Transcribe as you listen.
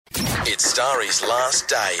It's Starry's last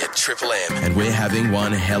day at Triple M, and we're having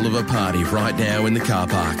one hell of a party right now in the car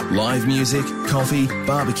park. Live music, coffee,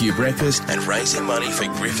 barbecue breakfast, and raising money for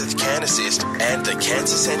Griffith Can Assist and the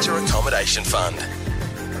Cancer Centre Accommodation Fund.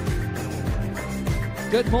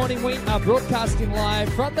 Good morning, we are broadcasting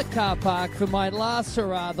live from the car park for my last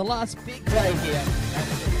hurrah, the last big day here.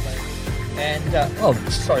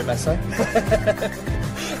 And, sorry, Masso.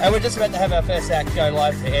 And we're just about to have our first act go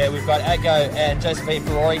live to air. We've got Aggo and Josephine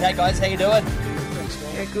Ferrari. Hey, guys, how you doing?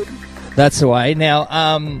 Yeah, good. That's the way.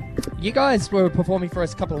 Now, you guys were performing for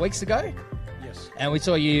us a couple of weeks ago. Yes. And we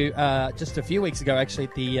saw you just a few weeks ago,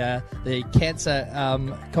 actually, at the Cancer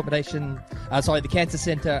the Cancer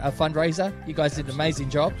Centre fundraiser. You guys did an amazing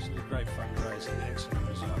job. It was a great fundraiser, excellent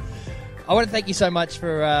result. I want to thank you so much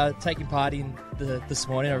for taking part in this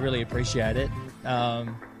morning. I really appreciate it.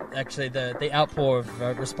 Actually, the outpour of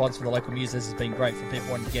response from the local muses has been great for people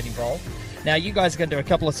wanting to get involved. Now, you guys are going to do a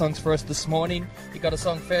couple of songs for us this morning. You got a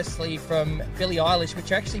song firstly from Billie Eilish,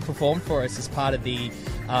 which actually performed for us as part of the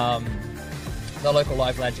local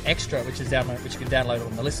Live Lounge Extra, which you can download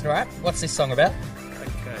on the Listener app. What's this song about?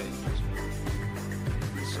 Okay.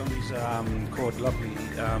 This song is called Lovely.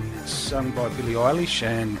 It's sung by Billie Eilish,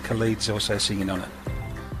 and Khalid's also singing on it.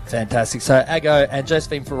 Fantastic. So Aggo and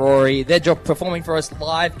Josephine Ferrari, they're performing for us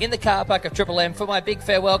live in the car park of Triple M for my big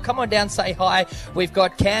farewell. Come on down, say hi. We've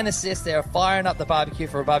got Can Assist. They're firing up the barbecue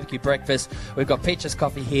for a barbecue breakfast. We've got Peaches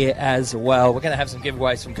Coffee here as well. We're going to have some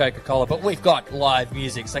giveaways from Coca-Cola, but we've got live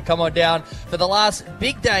music. So come on down for the last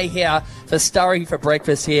big day here for Starry for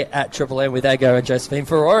breakfast here at Triple M with Aggo and Josephine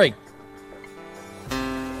Ferrari.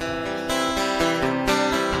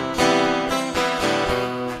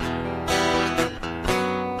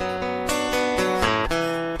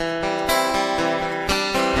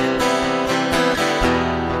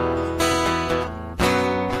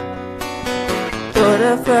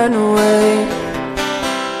 Found a way,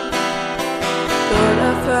 thought I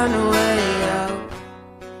found a way out,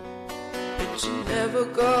 but you never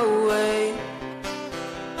go away,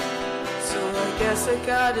 so I guess I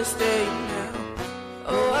gotta stay now.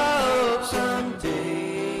 Oh, I hope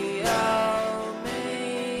someday I'll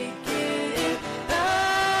make it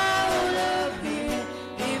out of here,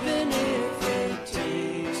 even if it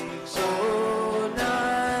takes all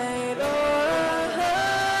night or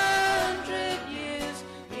 100 years.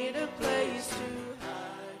 Need a place to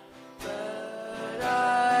hide, but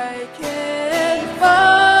I can't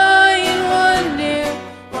find one near.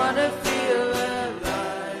 Wanna feel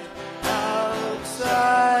alive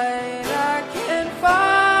outside. I can't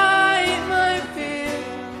find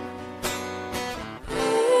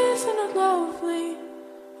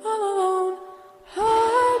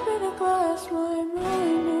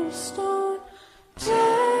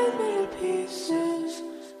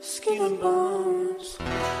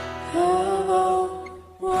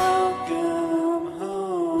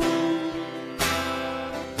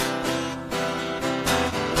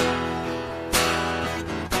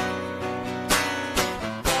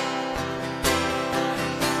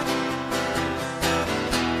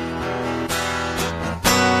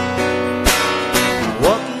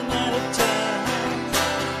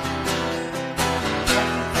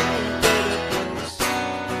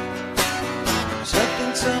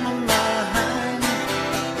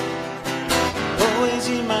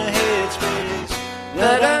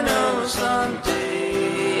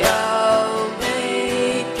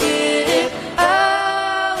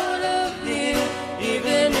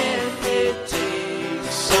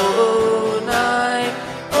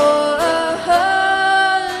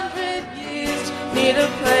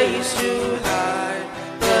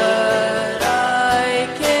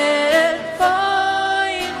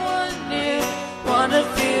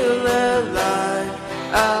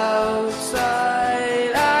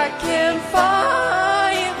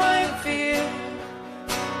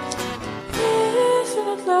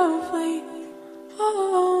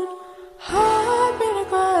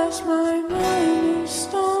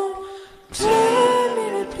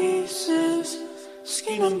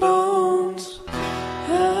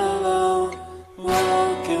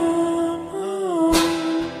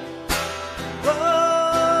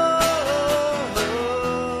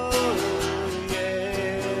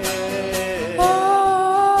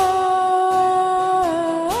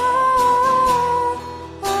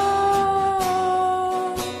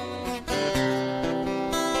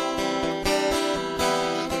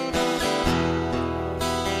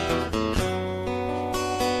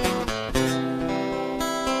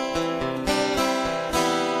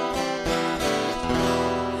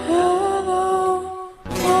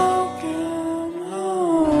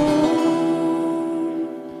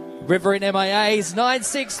River in MIA's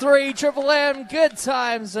 963 Triple M. Good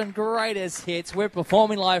times and greatest hits. We're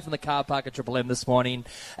performing live from the car park at Triple M this morning.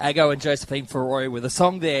 Aggo and Josephine Ferrari with a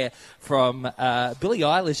song there from Billie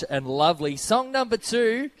Eilish and Lovely. Song number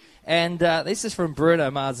 2. And this is from Bruno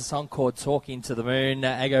Mars, a song called Talking to the Moon.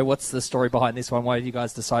 Aggo, what's the story behind this one? Why did you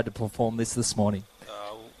guys decide to perform this morning?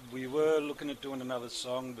 We were looking at doing another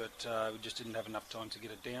song, but we just didn't have enough time to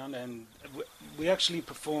get it down. And we actually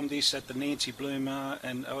performed this at the Nancy Bloomer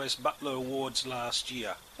and OS Butler Awards last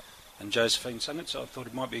year. And Josephine sang it, so I thought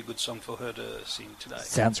it might be a good song for her to sing today.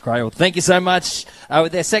 Sounds great. Well, thank you so much.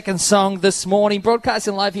 With their second song this morning,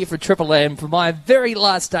 broadcasting live here for Triple M for my very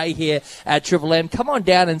last day here at Triple M. Come on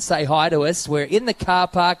down and say hi to us. We're in the car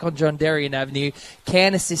park on John Darien Avenue.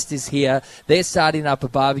 Can Assist is here. They're starting up a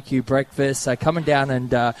barbecue breakfast, so come on down and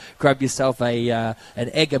grab yourself an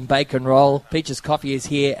egg and bacon roll. Peaches Coffee is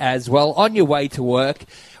here as well on your way to work.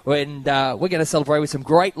 And we're going to celebrate with some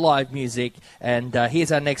great live music. And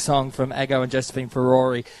here's our next song from Aggo and Josephine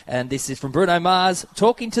Ferrari. And this is from Bruno Mars,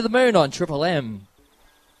 Talking to the Moon on Triple M.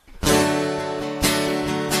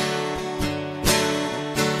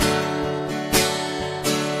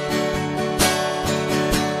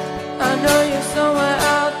 I know you're somewhere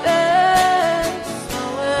out there,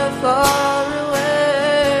 somewhere far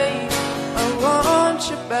away. I want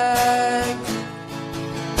you back.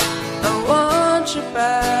 I want you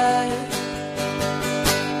back.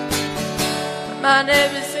 My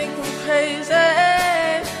neighbors think I'm crazy.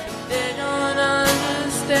 They don't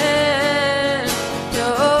understand.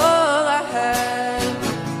 You're all I had.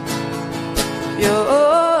 You're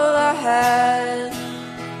all I had.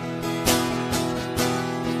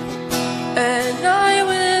 And I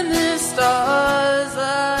when the stars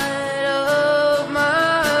light up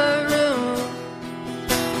my room,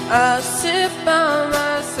 I sit by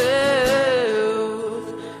myself,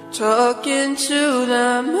 talking to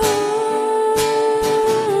the moon,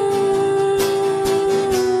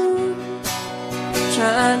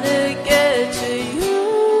 trying to get to you.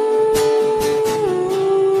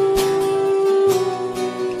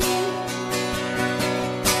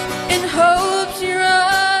 In hopes you're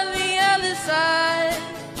on the other side,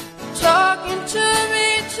 talking to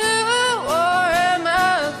me too. Or am I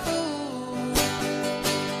a fool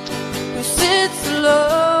who sits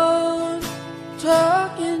alone,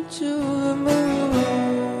 talking to the moon?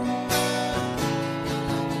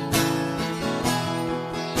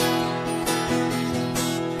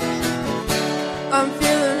 I'm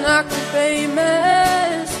feeling like the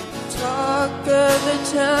famous talk of the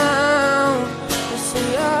town. You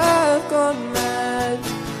see, I've gone mad.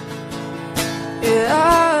 Yeah,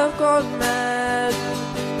 I've gone mad.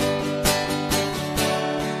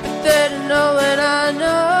 But they don't know what I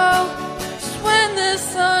know. 'Cause when the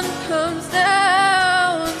sun comes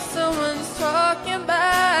down, someone's talking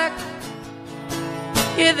back.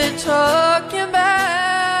 Yeah, they're talking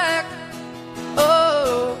back.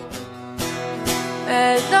 Oh.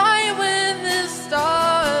 At night when the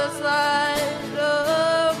stars light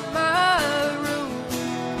up my room,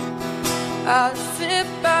 I sit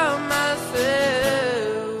by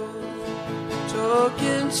myself,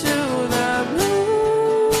 talking to the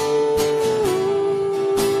moon,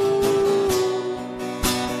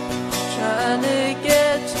 trying to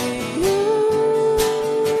get to you.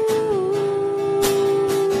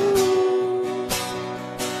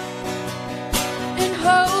 In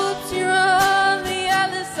hopes you're on the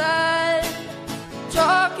other side,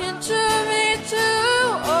 talking to me too.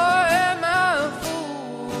 Or am I a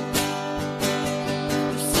fool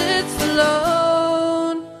who sits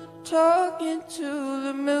alone, talking to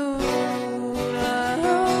the moon?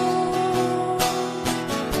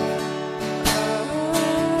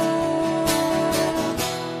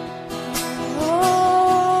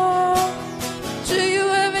 Do you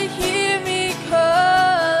ever hear me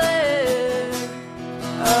calling?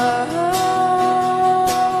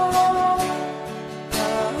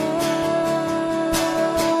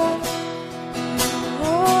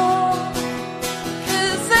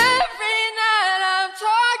 Cause every night I'm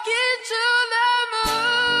talking to the moon.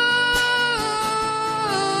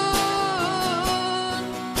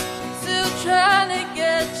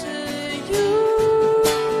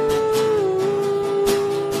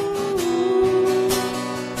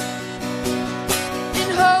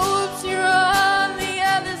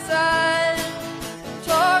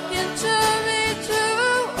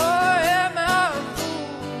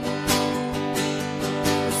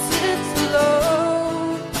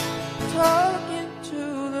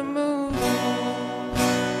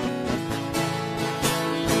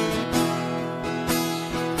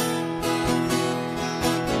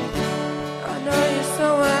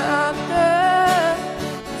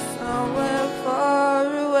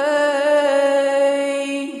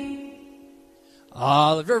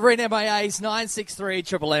 Well, Riverina MIA's 963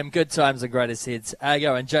 Triple M, Good Times and Greatest Hits.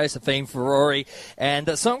 Ago and Josephine Ferrari. And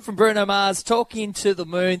a song from Bruno Mars, Talking to the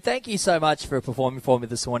Moon. Thank you so much for performing for me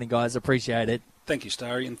this morning, guys. Appreciate it. Thank you,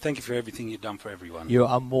 Starry, and thank you for everything you've done for everyone. You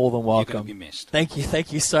are more than welcome. You're going to be missed. Thank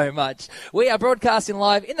you so much. We are broadcasting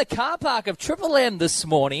live in the car park of Triple M this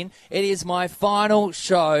morning. It is my final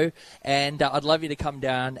show, and I'd love you to come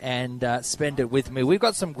down and spend it with me. We've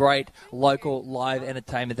got some great local live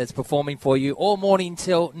entertainment that's performing for you all morning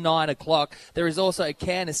till 9 o'clock. There is also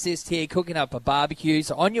Can Assist here cooking up a barbecue,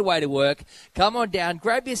 so on your way to work, come on down,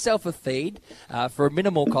 grab yourself a feed for a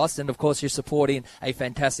minimal cost, and of course you're supporting a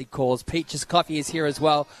fantastic cause. Peaches Coffee is here as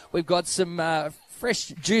well. We've got some fresh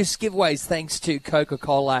juice giveaways thanks to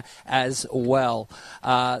Coca-Cola as well.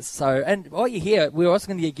 And while you're here, we're also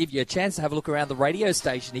going to give you a chance to have a look around the radio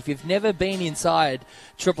station. If you've never been inside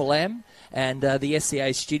Triple M and the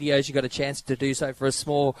SCA studios, you've got a chance to do so for a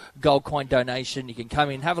small gold coin donation. You can come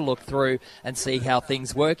in, have a look through and see how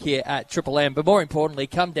things work here at Triple M. But more importantly,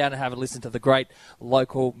 come down and have a listen to the great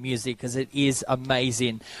local music because it is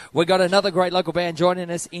amazing. We've got another great local band joining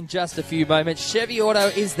us in just a few moments. Chevy Auto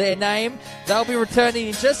is their name. They'll be returning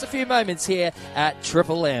in just a few moments here at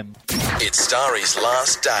Triple M. It's Starry's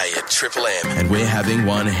last day at Triple M, and we're having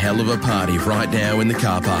one hell of a party right now in the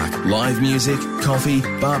car park. Live music, coffee,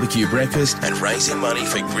 barbecue breakfast, and raising money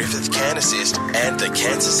for Griffith Can Assist and the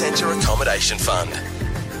Cancer Centre Accommodation Fund.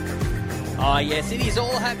 Oh, yes, it is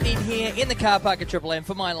all happening here in the car park at Triple M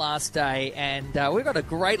for my last day, and we've got a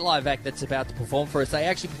great live act that's about to perform for us. They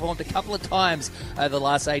actually performed a couple of times over the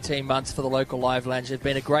last 18 months for the local live lounge. They've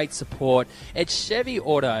been a great support. It's Chevy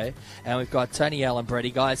Auto, and we've got Tony Allen Brady.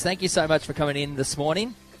 Guys, thank you so much for coming in this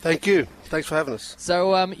morning. Thank you. Thanks for having us.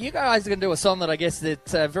 So you guys are going to do a song that I guess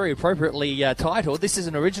that's very appropriately titled. This is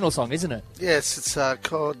an original song, isn't it? Yes, it's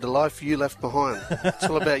called The Life You Left Behind. It's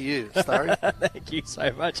all about you, Starry. Thank you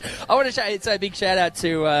so much. I want to say a big shout out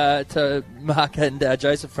to Mark and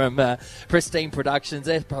Joseph from Pristine Productions.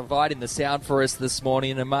 They're providing the sound for us this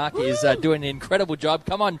morning, and Mark is doing an incredible job.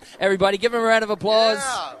 Come on, everybody, give him a round of applause.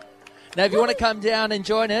 Yeah. Now, if you want to come down and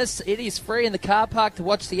join us, it is free in the car park to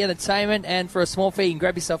watch the entertainment, and for a small fee, you can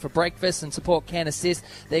grab yourself a breakfast and support Can Assist.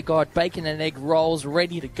 They've got bacon and egg rolls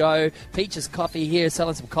ready to go. Peaches Coffee here,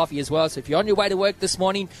 selling some coffee as well. So if you're on your way to work this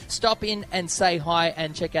morning, stop in and say hi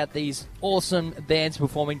and check out these awesome bands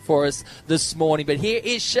performing for us this morning. But here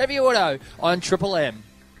is Chevy Auto on Triple M.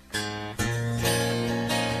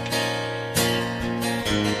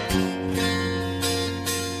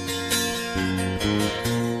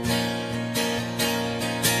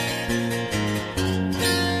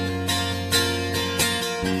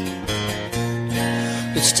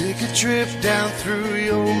 Let's take a trip down through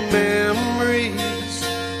your memories.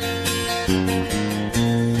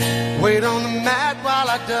 Wait on the mat while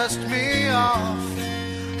I dust me off.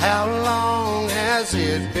 How long has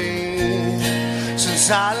it been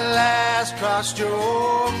since I last crossed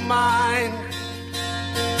your mind?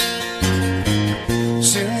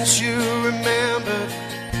 Since you remembered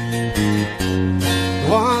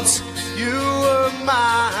once you were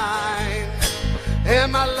mine.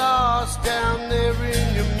 Am I lost down there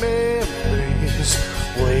in your memories,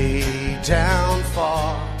 way down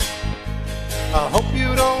far? I hope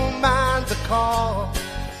you don't mind the call,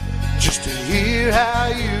 just to hear how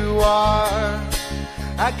you are.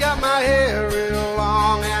 I got my hair real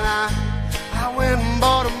long and I went and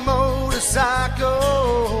bought a motorcycle.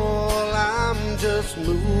 I'm just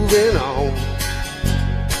moving on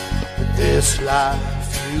with this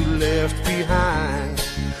life you left behind.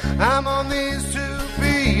 I'm on these 2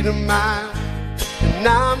 feet of mine, and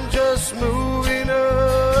I'm just moving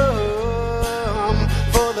on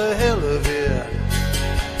for the hell of it,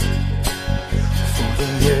 for the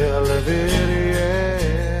hell of it, yeah.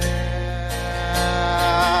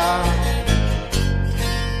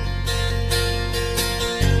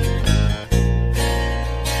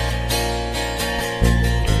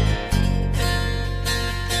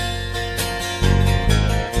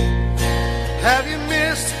 Have you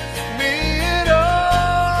missed me at all?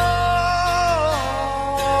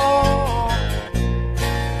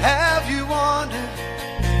 Have you wondered?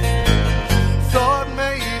 Thought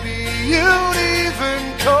maybe you'd even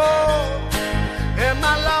call. Am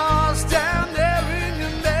I lost down there in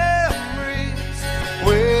your memories,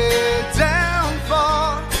 way down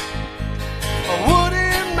far? I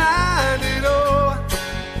wouldn't mind it all,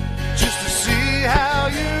 just to see how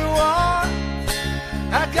you are.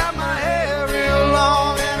 I got my hair real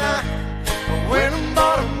long and I went and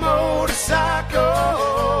bought a motorcycle.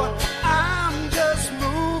 I'm just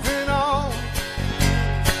moving on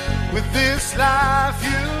with this life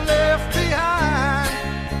you left behind.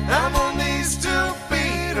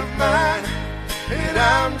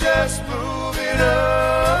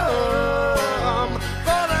 'em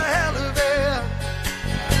for the hell of it.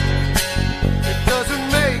 It doesn't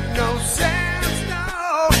make no sense,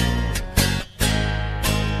 no.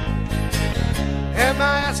 Am I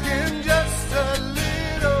asking just a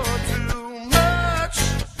little too much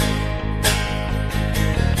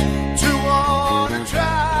to want to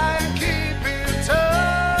try and keep in touch?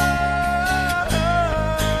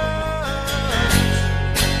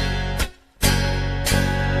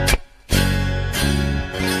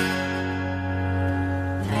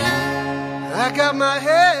 I got my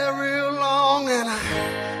hair real long and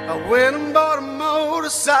I went and bought a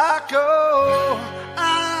motorcycle.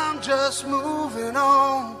 I'm just moving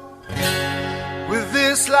on with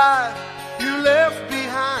this life you left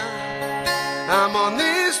behind. I'm on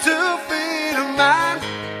these 2 feet of mine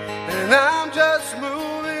and I'm just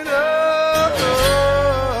moving on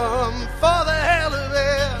for the hell of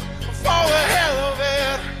it, for the hell of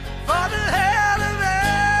it, for the hell of it.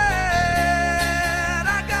 I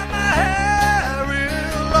got my hair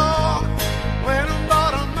real long when I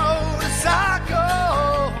bought a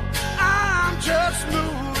motorcycle. I'm just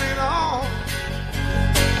moving on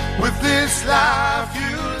with this life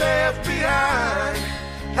you left behind.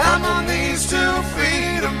 I'm on these 2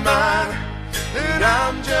 feet of mine and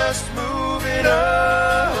I'm just moving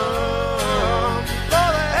on for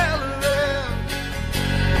the hell of it.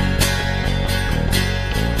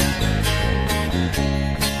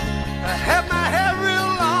 I had my hair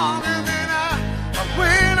real long and then I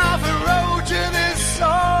went off and wrote you this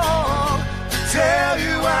song to tell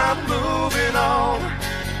you I'm moving on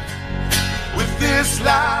with this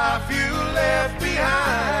life you left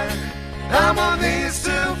behind. I'm on these 2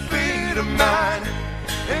 feet of mine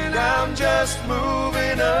and I'm just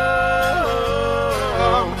moving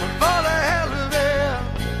on for the hell of it,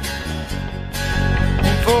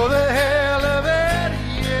 for the hell of it,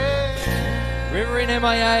 yeah. River in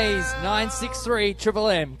MIA's 963 Triple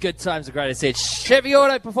M. Good times, the greatest hits. Chevy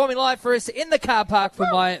Auto performing live for us in the car park for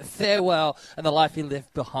my farewell and the life he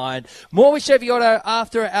left behind. More with Chevy Auto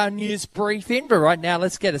after our news briefing, but right now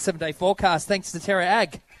let's get a 7-day forecast thanks to Terra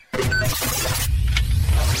Ag.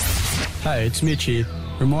 Hey, it's Mitch here,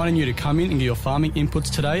 reminding you to come in and get your farming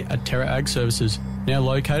inputs today at Terra Ag Services, now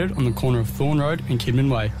located on the corner of Thorn Road and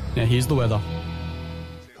Kidman Way. Now here's the weather.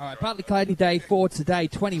 All right, partly cloudy day for today,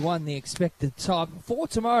 21 the expected time. For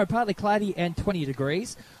tomorrow, partly cloudy and 20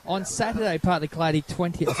 degrees. On Saturday, partly cloudy,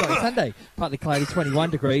 Sunday, partly cloudy,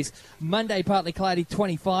 21 degrees. Monday, partly cloudy,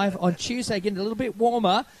 25. On Tuesday, getting a little bit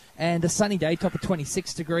warmer and a sunny day, top of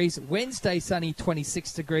 26 degrees. Wednesday, sunny,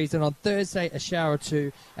 26 degrees. And on Thursday, a shower or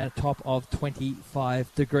two and a top of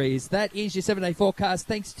 25 degrees. That is your 7-day forecast.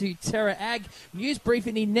 Thanks to Terra Ag. News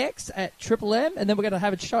briefing in next at Triple M. And then we're going to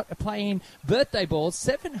have a shot at playing birthday balls.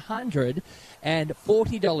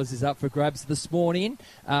 $740 is up for grabs this morning.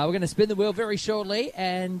 We're going to spin the wheel very shortly.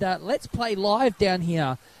 And let's play live down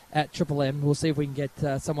here at Triple M. We'll see if we can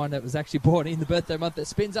get someone that was actually born in the birthday month that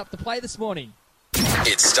spins up to play this morning.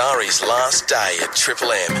 It's Starry's last day at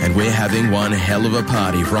Triple M, and we're having one hell of a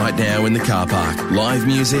party right now in the car park. Live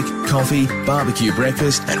music, coffee, barbecue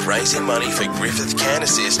breakfast, and raising money for Griffith Can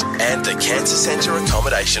Assist and the Cancer Centre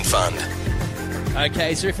Accommodation Fund.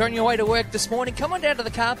 Okay, so if you're on your way to work this morning, come on down to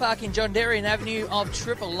the car park in John Darien Avenue of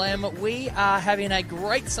Triple M. We are having a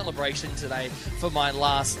great celebration today for my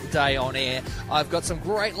last day on air. I've got some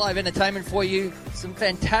great live entertainment for you, some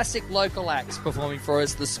fantastic local acts performing for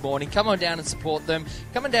us this morning. Come on down and support them.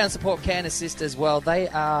 Come on down and support Can Assist as well. They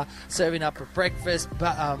are serving up a breakfast,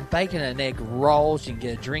 bacon and egg rolls. You can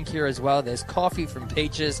get a drink here as well. There's coffee from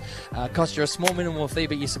Peaches. Costs you a small minimal fee,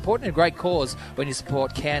 but you're supporting a great cause when you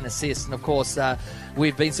support Can Assist. And of course,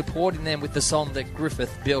 we've been supporting them with the song that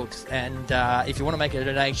Griffith built, and if you want to make a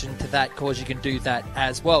donation to that cause, you can do that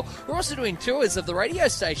as well. We're also doing tours of the radio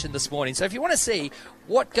station this morning, so if you want to see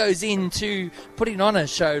what goes into putting on a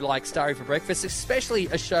show like Starry for Breakfast, especially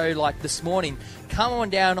a show like this morning, come on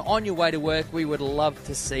down on your way to work. We would love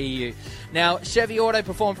to see you. Now, Chevy Auto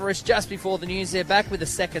performed for us just before the news. They're back with a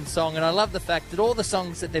second song, and I love the fact that all the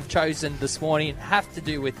songs that they've chosen this morning have to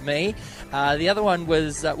do with me. The other one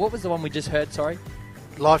was, what was the one we just heard, sorry?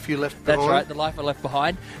 Life You Left Behind. That's right, The Life I Left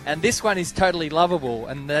Behind. And this one is Totally Lovable,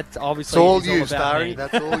 and that obviously it's all is you, all about Starry. me.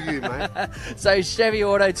 That's all you, mate. So Chevy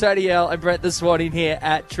Auto, Tony L and Brett this morning here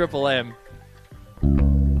at Triple M.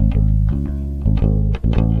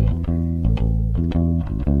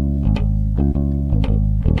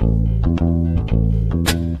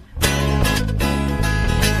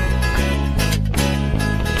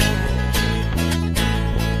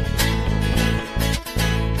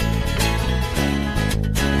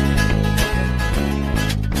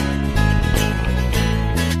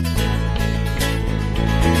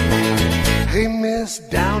 yes,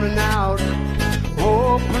 down and out.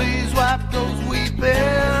 Oh, please wipe those weeping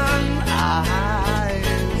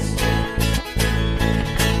eyes.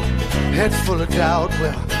 Head full of doubt,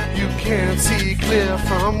 well, you can't see clear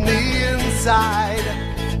from the inside.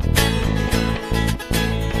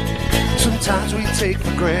 Sometimes we take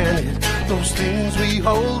for granted those things we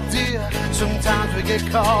hold dear. Sometimes we get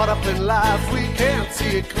caught up in life, we can't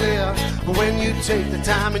see it clear. But when you take the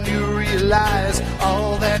time and you realize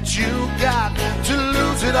all that you got, to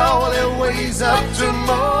lose it all, it weighs up to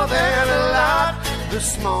more than a lot. The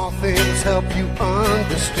small things help you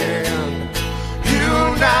understand.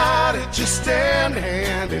 United, just stand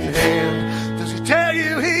hand in hand. Does he tell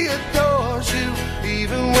you he adores you,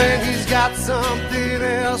 even when he's got something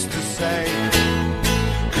else to say?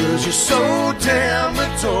 'Cause you're so damn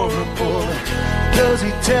adorable. Does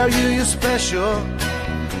he tell you you're special?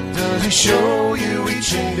 Does he show you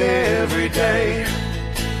each and every day?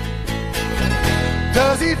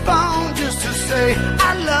 Does he phone just to say,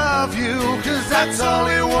 I love you? 'Cause that's all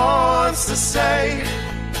he wants to say.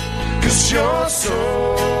 'Cause you're so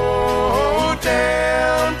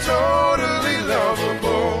damn totally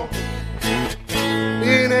lovable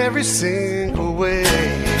in every single way.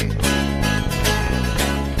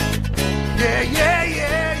 Yeah, yeah,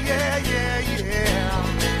 yeah, yeah, yeah, yeah.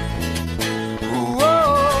 Whoa.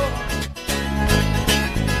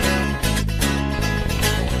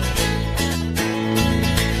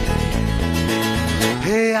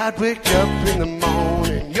 Hey, I'd wake up in the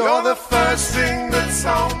morning, you're the first thing that's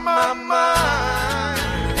on my mind.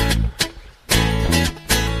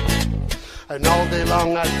 And all day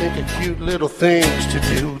long I think of cute little things to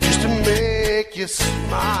do just to make you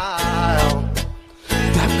smile.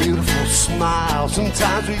 That beautiful smile.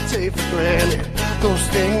 Sometimes we take for granted those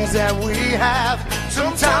things that we have.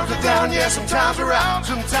 Sometimes we're down, yeah, sometimes we're out.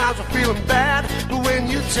 Sometimes we're feeling bad. But when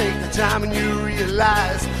you take the time and you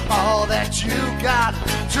realize all that you got,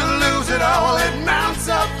 to lose it all, it mounts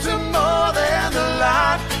up to more than a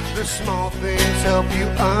lot. The small things help you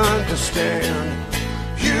understand.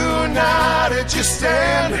 United, just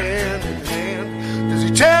stand hand in hand. Does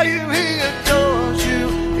he tell you he adores you,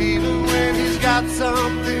 even when he's got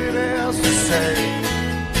something else to say?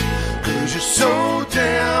 'Cause you're so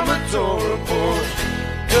damn adorable.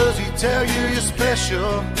 Does he tell you you're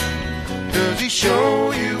special? Does he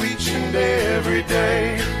show you each and every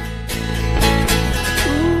day?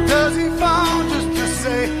 Does he phone just to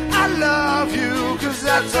say, I love you? 'Cause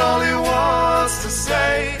that's all he wants to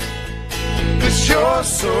say. 'Cause you're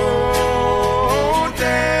so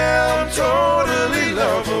damn totally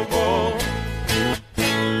lovable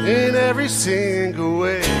in every single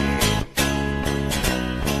way.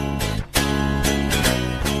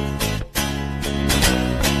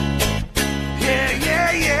 Yeah, yeah,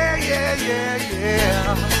 yeah, yeah, yeah,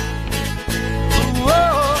 yeah. Whoa.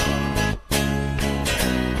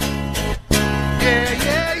 Yeah,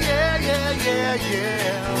 yeah, yeah, yeah, yeah,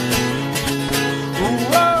 yeah.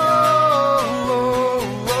 Whoa.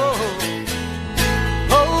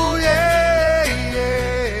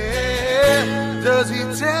 Does he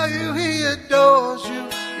tell you he adores you,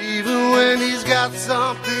 even when he's got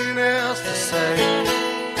something else to say?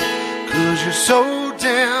 'Cause you're so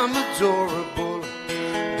damn adorable.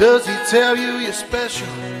 Does he tell you you're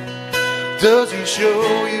special? Does he show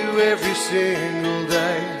you every single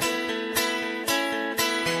day?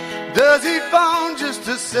 Does he phone just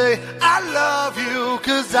to say, I love you?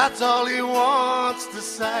 'Cause that's all he wants to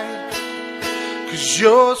say. 'Cause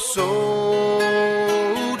you're so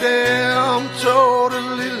damn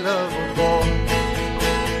totally lovable.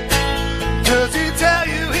 Does he tell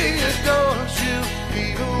you he adores you,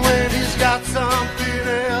 even when he's got something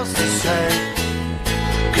else to say?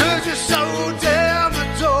 'Cause you're so damn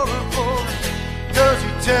adorable. Does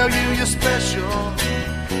he tell you you're special?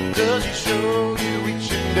 Does he show you each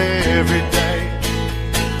and every day?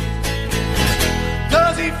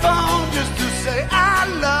 Does he phone just to say, I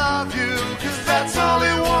love you? 'Cause that's all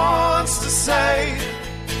he wants to say.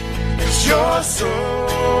 'Cause you're so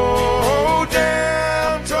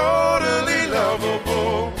damn totally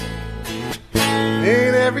lovable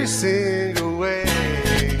in every single way.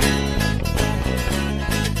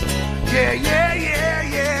 Yeah, yeah, yeah,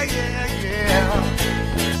 yeah, yeah, yeah.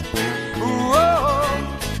 Whoa.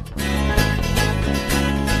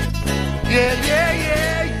 Yeah, yeah,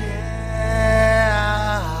 yeah, yeah.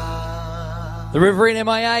 The Riverine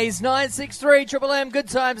MIA's 963 Triple M, good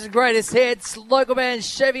times and greatest hits. Local band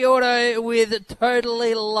Chevy Auto with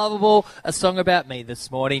Totally Lovable, a song about me this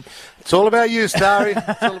morning. It's all about you, Starry.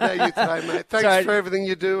 It's all about you today, mate. Thanks for everything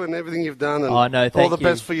you do and everything you've done. And all the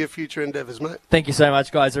best for your future endeavours, mate. Thank you so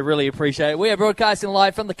much, guys. I really appreciate it. We are broadcasting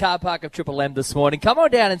live from the car park of Triple M this morning. Come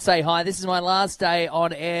on down and say hi. This is my last day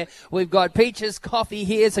on air. We've got Peaches Coffee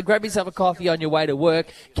here, so grab yourself a coffee on your way to work.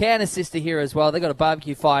 Can Sister here as well. They've got a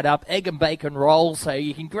barbecue fired up, egg and bacon roll, so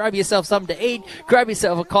you can grab yourself something to eat, grab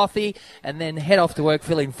yourself a coffee, and then head off to work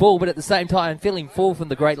feeling full, but at the same time feeling full from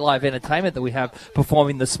the great live entertainment that we have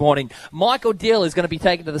performing this morning. Michael Dill is going to be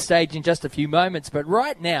taken to the stage in just a few moments, but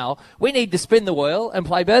right now we need to spin the wheel and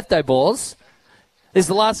play birthday balls. This is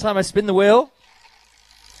the last time I spin the wheel.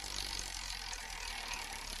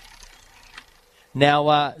 Now,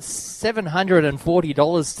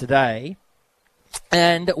 $740 today,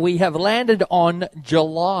 and we have landed on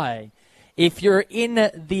July. If you're in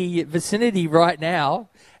the vicinity right now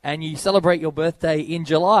and you celebrate your birthday in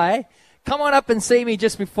July, come on up and see me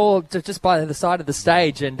just by the side of the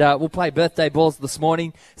stage, and we'll play birthday balls this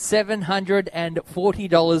morning.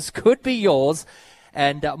 $740 could be yours,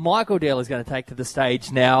 and Michael Dale is going to take to the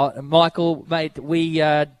stage now. Michael, mate, we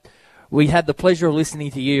had the pleasure of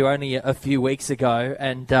listening to you only a few weeks ago,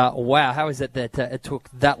 and wow, how is it that it took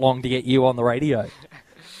that long to get you on the radio?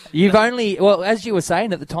 You've only, well, as you were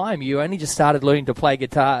saying at the time, you only just started learning to play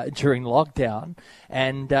guitar during lockdown,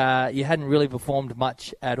 and you hadn't really performed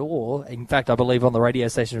much at all. In fact, I believe on the radio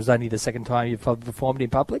station it was only the second time you've performed in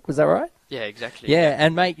public. Was that right? Yeah, exactly. Yeah,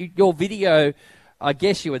 and mate, your video, I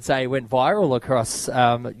guess you would say, went viral across,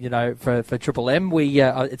 for Triple M.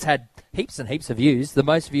 It's had heaps and heaps of views, the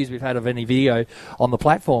most views we've had of any video on the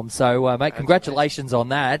platform. So, mate, congratulations on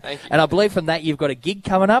that. Thank you. And I believe from that you've got a gig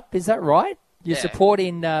coming up. Is that right? Your support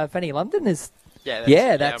in Fanny London is...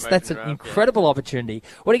 that's an incredible opportunity.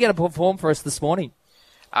 What are you going to perform for us this morning?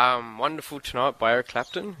 Wonderful Tonight by Eric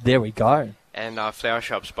Clapton. There we go. And Flower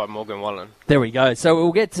Shops by Morgan Wallen. There we go. So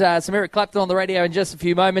we'll get some Eric Clapton on the radio in just a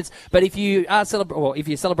few moments. But if you if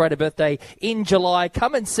you celebrate a birthday in July,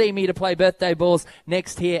 come and see me to play birthday balls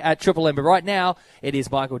next here at Triple M. But right now, it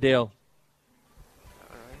is Michael Deal.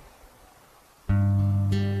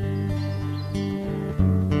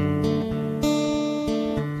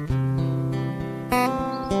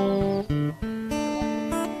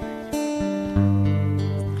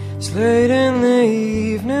 It's late in the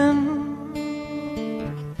evening.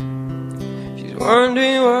 She's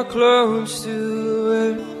wondering what clothes to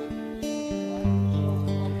wear.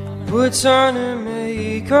 Puts on her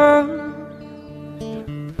makeup,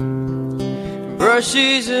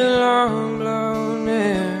 brushes her long blonde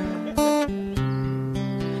hair.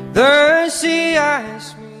 Then she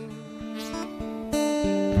asks me,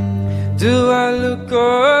 do I look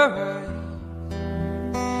alright?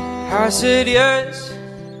 I said yes.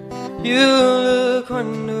 You look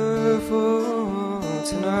wonderful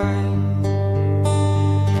tonight.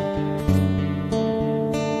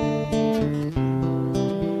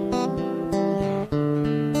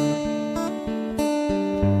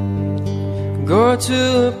 Go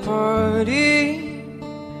to a party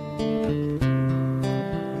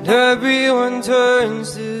and everyone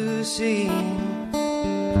turns to see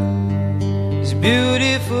this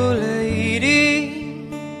beautiful lady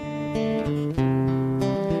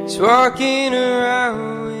walking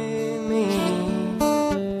around with me.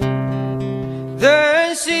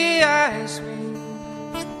 Then she asked me,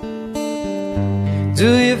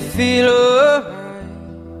 do you feel alright?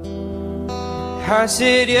 I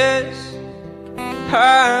said yes,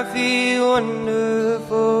 I feel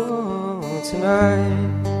wonderful tonight.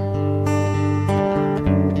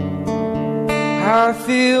 I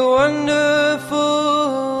feel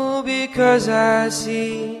wonderful because I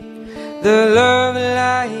see the love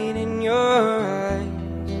light in your eyes,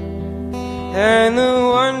 and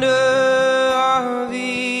the wonder of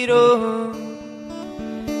it all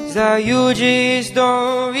is that you just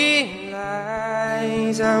don't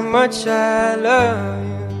realize how much I love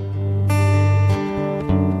you.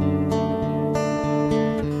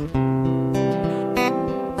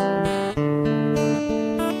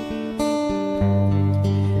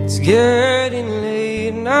 It's getting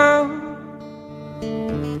late now,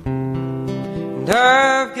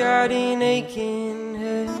 I've got an aching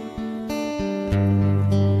head.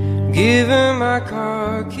 Give her my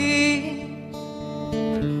car keys,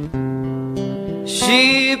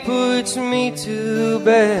 she puts me to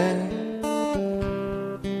bed.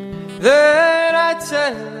 Then I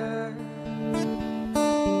tell her,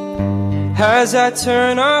 as I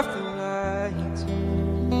turn off the lights,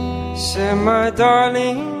 said, my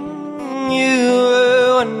darling, You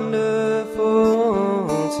were wonderful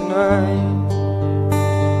tonight.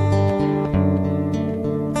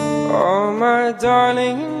 Oh, my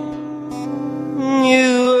darling,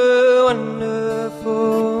 you were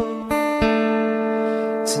wonderful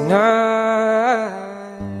tonight.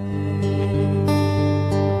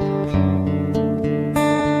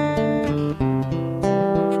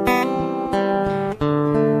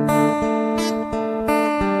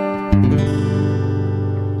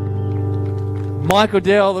 Michael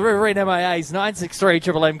Dill, the Riverine MIAs, 963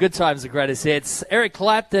 Triple M, good times, the greatest hits. Eric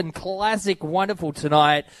Clapton, classic, wonderful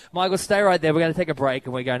tonight. Michael, stay right there. We're going to take a break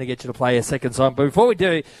and we're going to get you to play a second song. But before we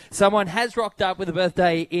do, someone has rocked up with a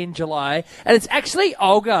birthday in July, and it's actually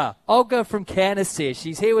Olga. Olga from Canistare.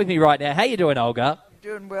 She's here with me right now. How you doing, Olga?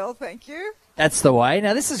 Doing well, thank you. That's the way.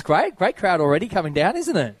 Now, this is great. Great crowd already coming down,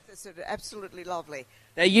 isn't it? It's absolutely lovely.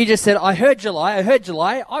 Now, you just said, I heard July.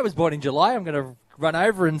 I was born in July. I'm going to run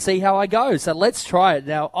over and see how I go. So let's try it.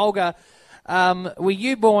 Now, Olga, were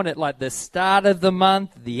you born at like the start of the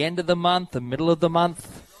month, the end of the month, the middle of the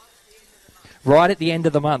month? Right at the end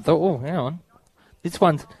of the month. Oh, hang on. This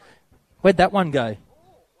one's... Where'd that one go?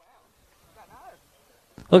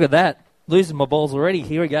 Look at that. Losing my balls already.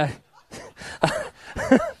 Here we go.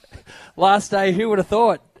 Last day, who would have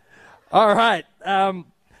thought? All right.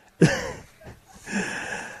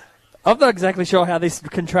 I'm not exactly sure how this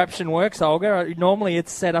contraption works, Olga. Normally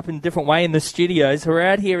it's set up in a different way in the studios. We're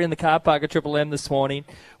out here in the car park at Triple M this morning.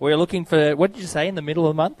 We're looking for, what did you say, in the middle of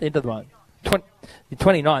the month? End of the month?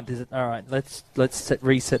 29th, is it? All right, let's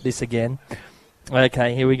reset this again.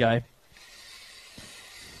 Okay, here we go.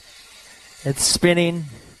 It's spinning.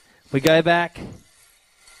 We go back.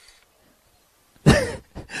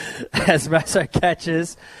 As Masso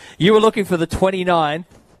catches. You were looking for the 29th.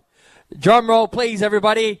 Drum roll, please,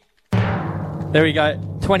 everybody. There we go.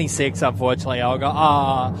 26, unfortunately,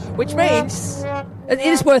 Olga. Which means it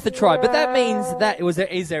is worth a try. But that means that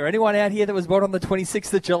is there anyone out here that was born on the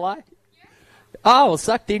 26th of July? Oh, well,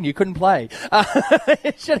 sucked in. You couldn't play.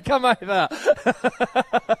 You should have come over.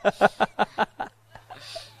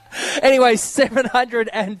 Anyway,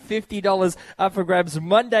 $750 up for grabs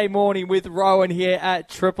Monday morning with Rowan here at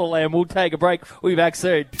Triple M. We'll take a break. We'll be back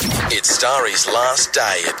soon. It's Starry's last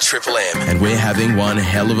day at Triple M, and we're having one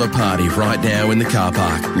hell of a party right now in the car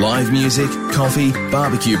park. Live music, coffee,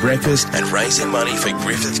 barbecue breakfast, and raising money for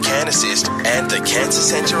Griffith Can Assist and the Cancer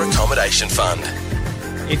Centre Accommodation Fund.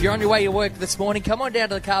 If you're on your way to work this morning, come on down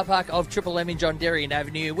to the car park of Triple M in John Darien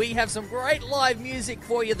Avenue. We have some great live music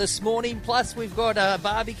for you this morning. Plus, we've got a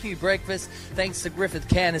barbecue breakfast thanks to Griffith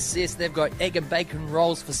Can Assist. They've got egg and bacon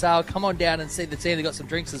rolls for sale. Come on down and see the team. They've got some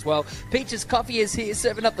drinks as well. Peaches Coffee is here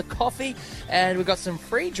serving up the coffee. And we've got some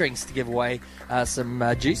free drinks to give away, some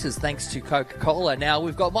juices thanks to Coca-Cola. Now,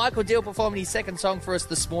 we've got Michael Dill performing his second song for us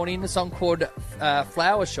this morning, a song called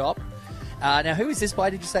Flower Shop. Now, who is this by,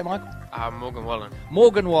 did you say, Michael? Morgan Wallen.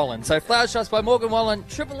 Morgan Wallen. So, Flower Shots by Morgan Wallen,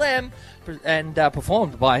 Triple M, and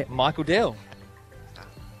performed by Michael Dill.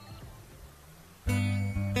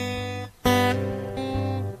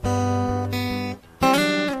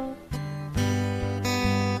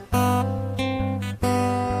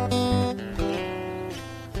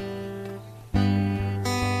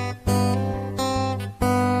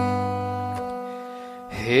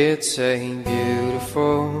 It's a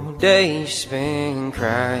beautiful day, she's been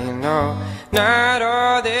crying all night.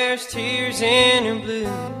 Oh, there's tears in her blue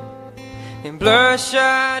and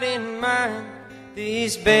bloodshot in mine.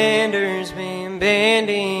 This bender's been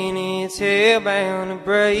bending, it's hellbound to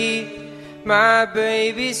break. My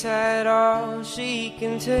baby's had all she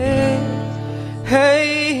can take.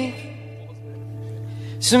 Hey,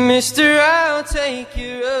 so mister, I'll take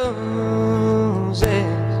your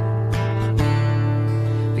roses.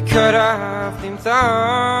 Cut off them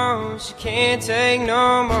thorns, she can't take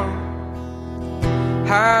no more.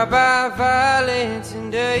 How about violets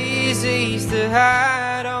and daisies to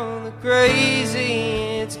hide on the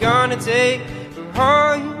crazy? It's gonna take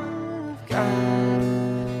all you've got.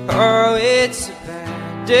 Oh, it's a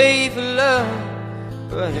bad day for love,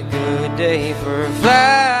 but a good day for a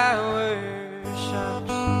flower shop.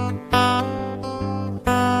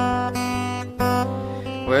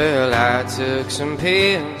 Well, I took some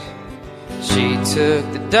pills, she took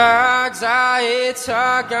the dogs, I hit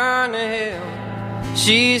talk on the hill.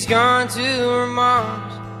 She's gone to her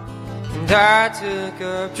mom's, and I took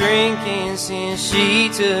up drinking since she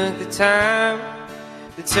took the time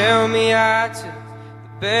to tell me I took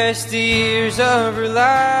the best years of her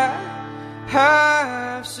life.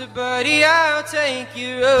 So buddy, I'll take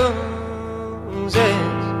your roses.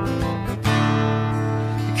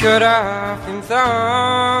 Cut off them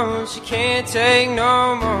thorns, she can't take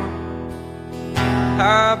no more.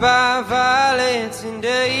 How about violets and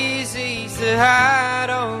daisies to hide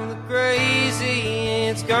all the crazy?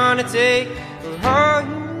 It's gonna take all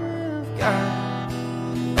you've got.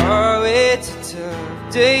 Oh, it's a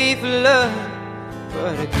tough day for love,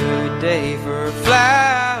 but a good day for a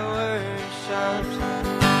flower shop.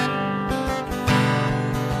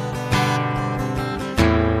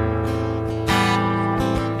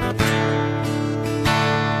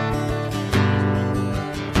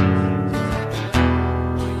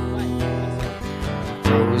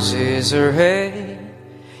 Roses are red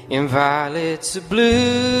and violets are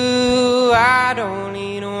blue. I don't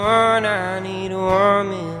need one, I need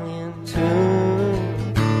 1,000,000 too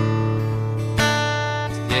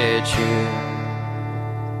to get you.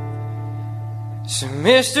 So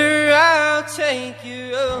mister, I'll take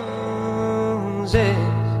your roses,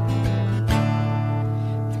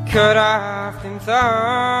 cut off them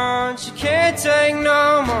thorns you can't take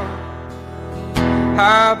no more.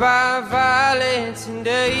 How about violets and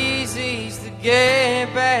daisies to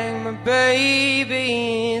get back my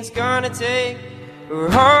baby? It's gonna take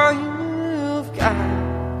all you've got.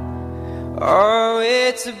 Oh,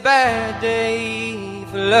 it's a bad day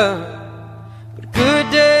for love, but a good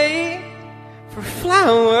day for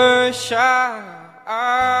flower shop.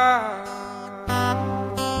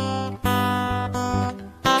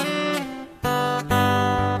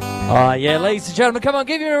 Oh, yeah, ladies and gentlemen, come on,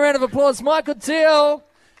 give him a round of applause. Michael Teal,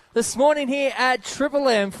 this morning here at Triple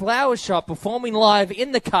M Flower Shop, performing live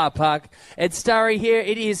in the car park at Starry here.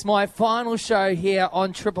 It is my final show here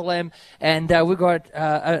on Triple M, and we've got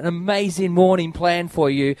an amazing morning planned for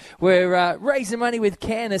you. We're raising money with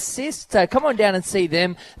Can Assist. Come on down and see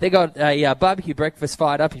them. They got a barbecue breakfast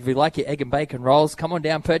fired up. If you like your egg and bacon rolls, come on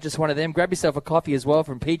down, purchase one of them. Grab yourself a coffee as well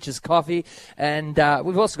from Peach's Coffee, and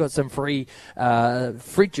we've also got some free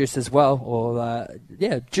fruit juice as well, or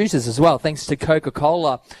juices as well, thanks to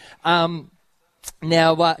Coca-Cola.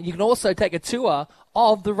 Now, you can also take a tour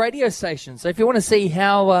of the radio station. So if you want to see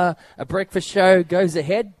how a breakfast show goes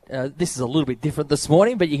ahead, this is a little bit different this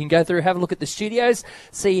morning, but you can go through, have a look at the studios,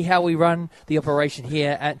 see how we run the operation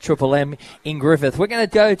here at Triple M in Griffith. We're going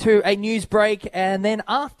to go to a news break, and then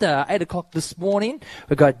after 8 o'clock this morning,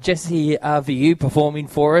 we've got Jesse RVU performing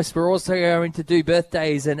for us. We're also going to do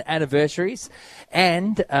birthdays and anniversaries,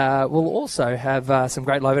 and we'll also have some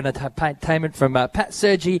great live entertainment from Pat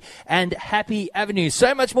Sergi and Happy Avenue.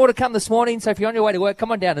 So much more to come this morning, so if you're on your way to work,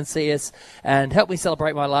 come on down and see us and help me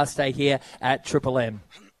celebrate my last day here at Triple M.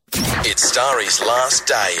 It's Starry's last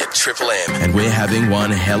day at Triple M, and we're having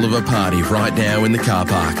one hell of a party right now in the car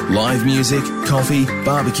park. Live music, coffee,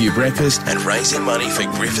 barbecue breakfast, and raising money for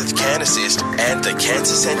Griffith Can Assist and the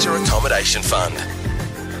Cancer Centre Accommodation Fund.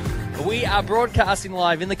 We are broadcasting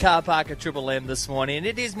live in the car park at Triple M this morning.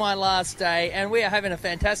 It is my last day, and we are having a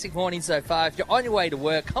fantastic morning so far. If you're on your way to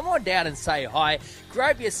work, come on down and say hi.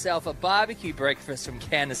 Grab yourself a barbecue breakfast from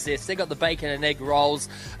Can Assist. They've got the bacon and egg rolls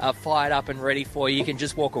fired up and ready for you. You can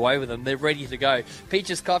just walk away with them. They're ready to go.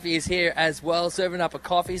 Peach's Coffee is here as well, serving up a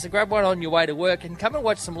coffee. So grab one on your way to work and come and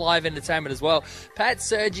watch some live entertainment as well. Pat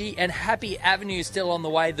Sergi and Happy Avenue still on the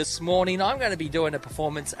way this morning. I'm going to be doing a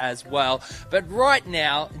performance as well. But right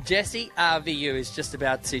now, Jesse RVU is just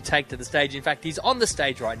about to take to the stage. In fact, he's on the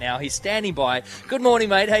stage right now. He's standing by. Good morning,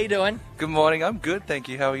 mate. How you doing? Good morning. I'm good, thank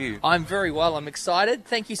you. How are you? I'm very well. I'm excited.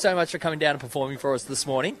 Thank you so much for coming down and performing for us this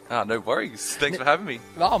morning. No worries. Thanks for having me.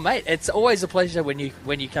 Oh, mate, it's always a pleasure when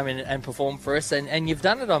you come in and perform for us, and you've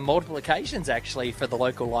done it on multiple occasions, actually, for the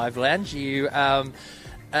local live lounge. You an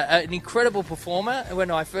incredible performer. When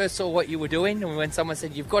I first saw what you were doing, and when someone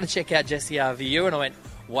said, you've got to check out Jesse RVU, and I went,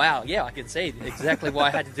 wow, yeah, I can see exactly why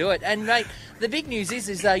I had to do it. And, mate, the big news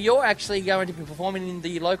is you're actually going to be performing in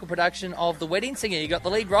the local production of The Wedding Singer. You got the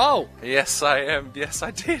lead role. Yes, I am. Yes,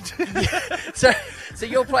 I did. So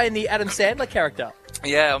you're playing the Adam Sandler character.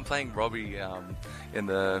 Yeah, I'm playing Robbie in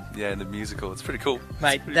the musical. It's pretty cool.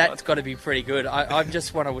 Mate, that's got to be pretty good. I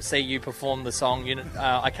just want to see you perform the song. You know,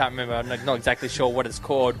 I can't remember. I'm not exactly sure what it's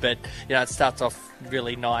called, but it starts off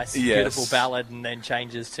really nice, beautiful ballad, and then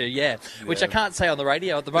changes to which I can't say on the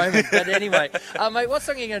radio at the moment. But anyway, mate, what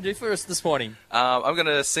song are you going to do for us this morning? I'm going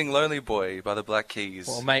to sing "Lonely Boy" by the Black Keys.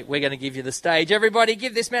 Well, mate, we're going to give you the stage. Everybody,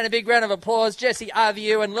 give this man a big round of applause. Jesse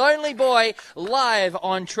RVU and "Lonely Boy" live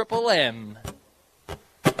on Triple M.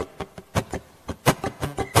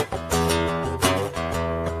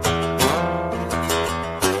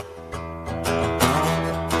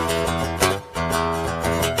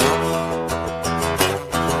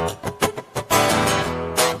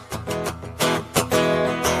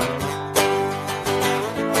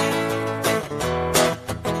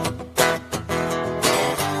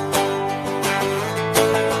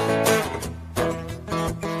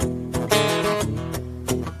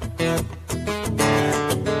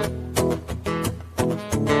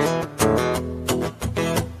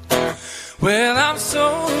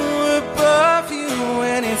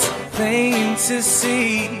 plain to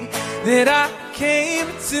see that I came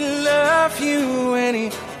to love you anyway.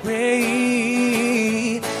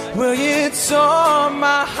 Well, you tore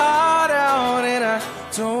my heart out and I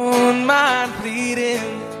don't mind bleeding.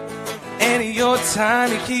 And your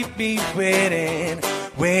time, you keep me waiting,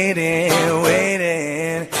 waiting,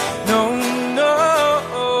 waiting. No, no,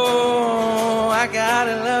 I got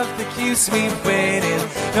a love that keeps me waiting.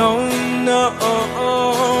 No, no,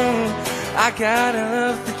 I got a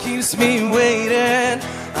love that keeps me waiting.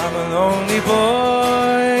 I'm a lonely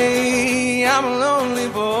boy, I'm a lonely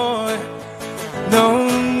boy. No,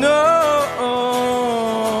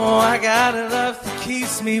 no, I got a love that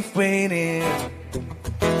keeps me waiting.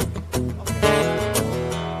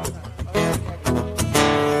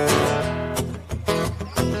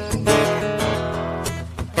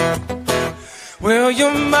 Well,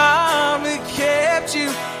 your mama kept you,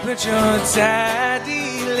 but your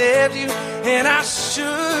daddy left you, and I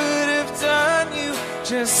should have done you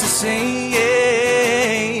just the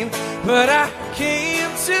same. But I came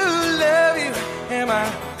to love you. Am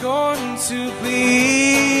I going to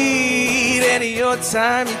bleed? And your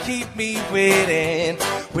time, you keep me waiting,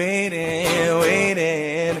 waiting,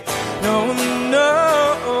 waiting. No, no,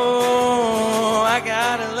 I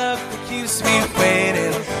got a love that keeps me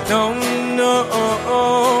waiting. No, no,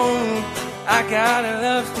 I got a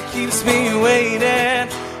love that keeps me waiting.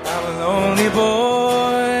 I'm a lonely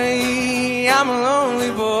boy, I'm a lonely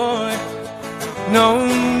boy. No,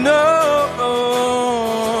 no,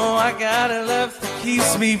 I got a love that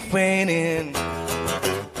keeps me waiting.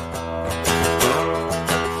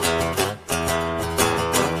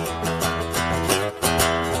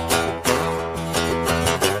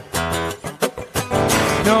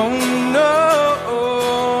 No,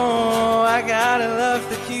 no, I got a love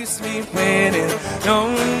that keeps me waiting. No,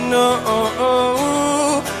 no,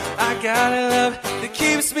 I got a love that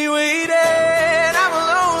keeps me waiting. I'm a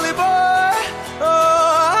lonely boy.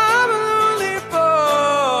 Oh, I'm a lonely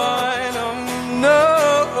boy. No,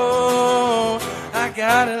 no, I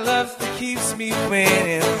got a love that keeps me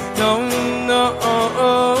waiting. No, no,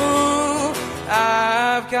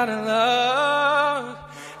 I've got a love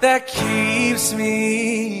that keeps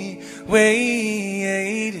me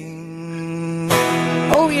waiting.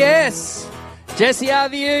 Oh, yes. Jesse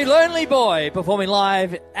RVU, Lonely Boy, performing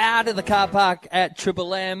live out of the car park at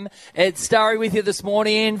Triple M. It's Starry with you this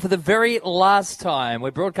morning for the very last time. We're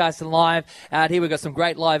broadcasting live out here. We've got some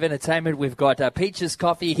great live entertainment. We've got Peaches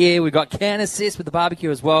Coffee here. We've got Can Assist with the barbecue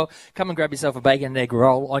as well. Come and grab yourself a bacon and egg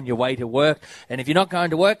roll on your way to work. And if you're not going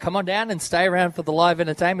to work, come on down and stay around for the live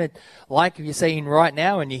entertainment like you're seeing right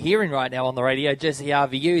now and you're hearing right now on the radio. Jesse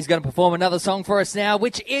RVU is going to perform another song for us now,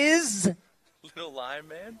 which is... Little Lion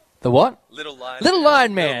Man? The what? Little Lion Little Man.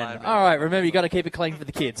 Lion Man. Little Lion Man. All right, remember, you got to keep it clean for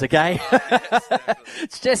the kids, okay? Yes,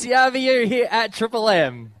 It's Jesse RVU here at Triple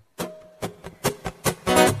M.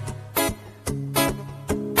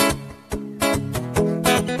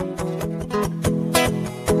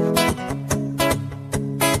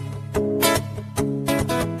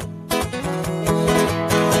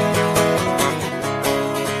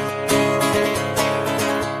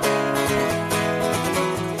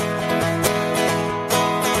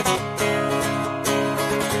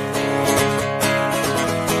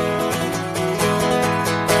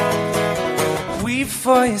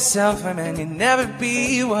 For yourself, my man, you never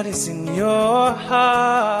be what is in your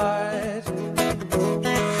heart.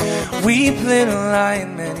 Weep, little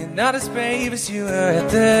lion, man, you're not as brave as you were at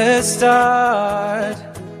the start.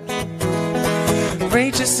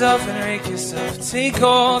 Rate yourself and rake yourself, take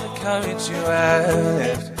all the courage you have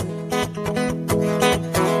left.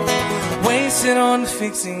 Waste it on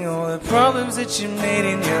fixing all the problems that you made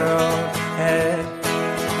in your own head.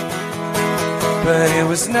 But it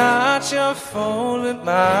was not your fault but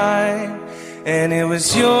mine, and it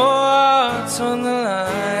was your heart on the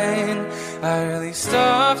line. I really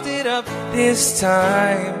stuffed it up this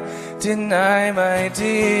time, didn't I, my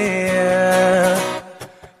dear?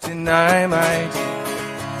 Didn't I, my dear?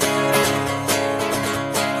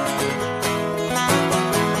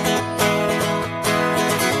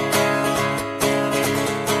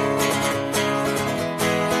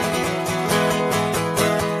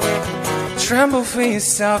 Tremble for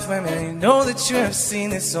yourself, my man, you know that you have seen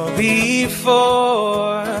this all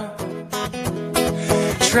before.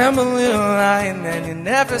 Tremble, little lion, man, you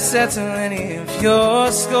never settle any of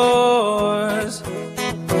your scores.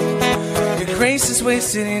 Your grace is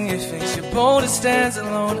wasted in your face, your boulder stands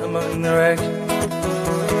alone among the wreck.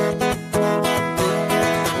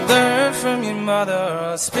 Learn from your mother,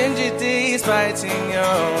 or spend your days biting your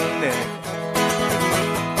own neck.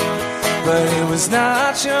 But it was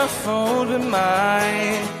not your fault but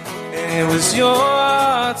mine, was your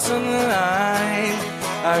heart on the line.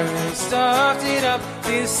 I really stuffed it up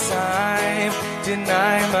this time, didn't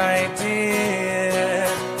I, my dear?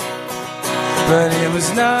 But it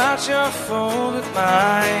was not your fault but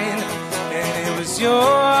mine, and it was your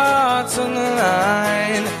heart on the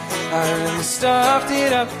line. I really stuffed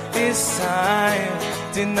it up this time,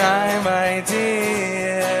 didn't I, my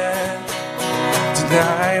dear? Didn't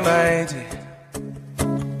I, my dear?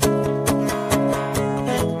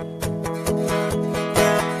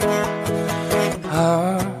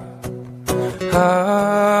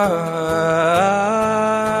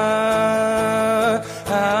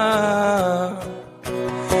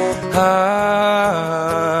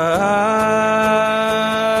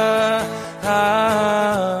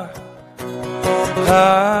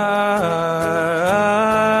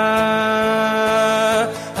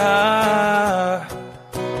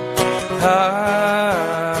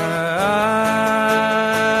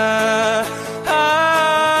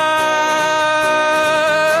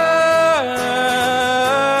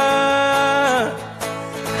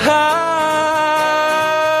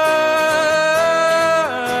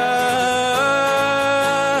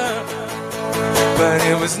 But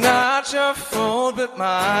it was not your fault but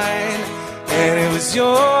mine, and it was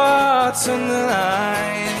your heart on the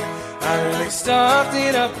line. I really stuffed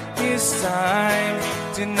it up this time,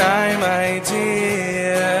 didn't I, my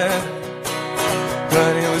dear?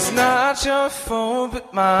 But it was not your fault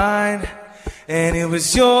but mine, and it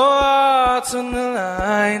was your heart on the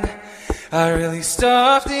line. I really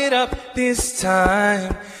stuffed it up this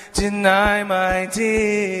time, didn't I, my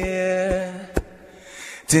dear?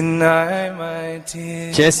 Didn't I, my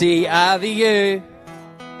dear? Jesse RVU.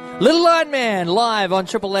 Little Lion Man live on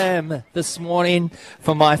Triple M this morning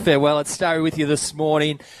for my farewell. It's Starry with you this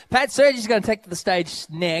morning. Pat Sergi's going to take to the stage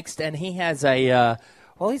next, and he has he's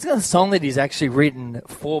got a song that he's actually written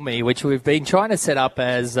for me, which we've been trying to set up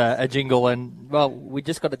as a jingle, and, well, we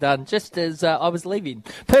just got it done just as I was leaving.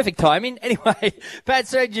 Perfect timing. Anyway, Pat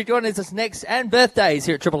Sergi joining us next, and birthdays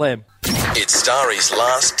here at Triple M. It's Starry's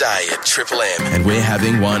last day at Triple M, and we're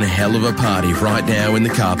having one hell of a party right now in the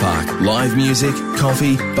car park. Live music,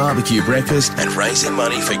 coffee, barbecue breakfast, and raising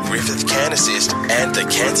money for Griffith Can Assist and the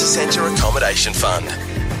Cancer Centre Accommodation Fund.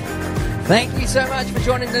 Thank you so much for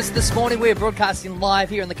joining us this morning. We're broadcasting live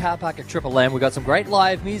here in the car park at Triple M. We've got some great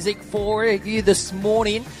live music for you this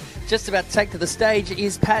morning. Just about to take to the stage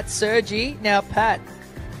is Pat Sergi. Now, Pat,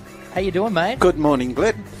 how you doing, mate? Good morning,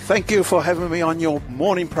 Glenn. Thank you for having me on your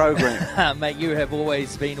morning program. Mate, you have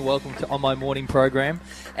always been welcome on my morning program.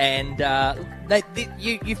 And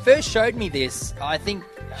you first showed me this, I think,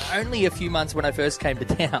 only a few months when I first came to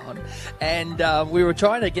town. And we were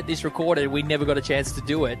trying to get this recorded. We never got a chance to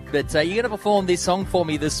do it. But you're going to perform this song for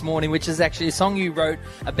me this morning, which is actually a song you wrote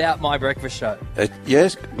about my breakfast show.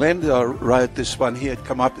 Yes, Glenn, I wrote this one here. It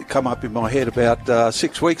come up in my head about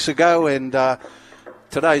 6 weeks ago, and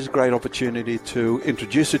today's a great opportunity to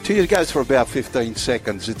introduce it to you. It goes for about 15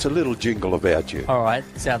 seconds. It's a little jingle about you. All right,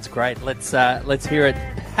 sounds great. Let's hear it.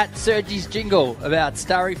 Pat Sergi's jingle about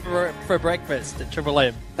Starry for breakfast at Triple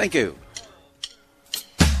M. Thank you.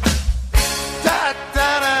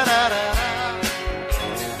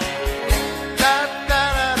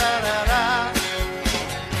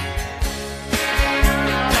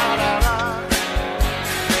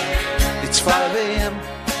 It's 5 a.m.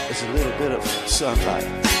 There's a little bit of sunlight,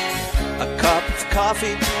 a cup of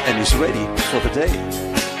coffee, and he's ready for the day.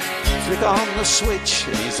 Flick on the switch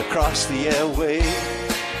and he's across the airway.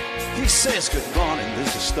 He says, good morning,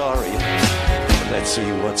 this is Starry. Let's see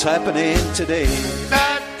what's happening today.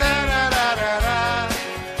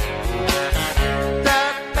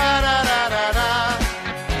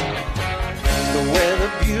 The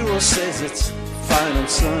Weather Bureau says it's fine and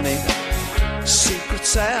sunny. Secret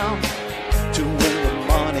sound to win the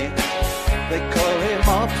money. They call him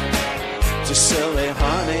up to sell their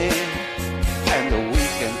honey, and the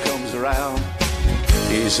weekend comes around,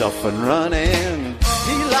 he's off and running.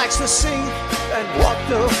 He likes to sing and walk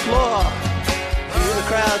the floor, hear the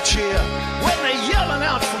crowd cheer when they're yelling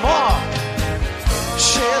out for more.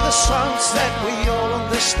 Share the songs that we all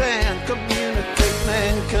understand, communicating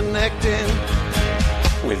and connecting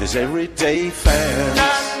with his everyday fans.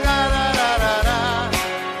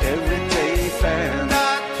 Everyday fans.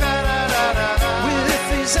 With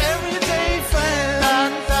his everyday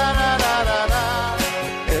fans.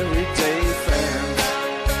 Everyday fans.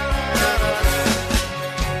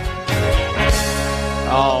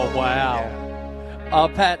 Oh, wow. Oh,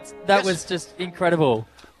 Pat, that was just incredible.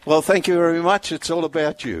 Well, thank you very much. It's all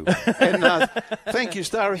about you. And thank you,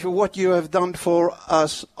 Starry, for what you have done for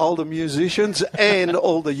us older musicians and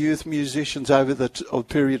all the youth musicians over the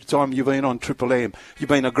period of time you've been on Triple M. You've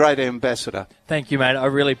been a great ambassador. Thank you, mate. I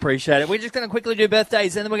really appreciate it. We're just going to quickly do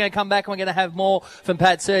birthdays, and then we're going to come back and we're going to have more from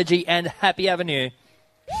Pat Sergi and Happy Avenue.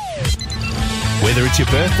 Whether it's your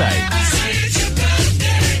birthday,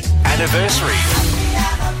 anniversary,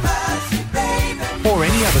 or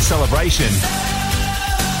any other celebration,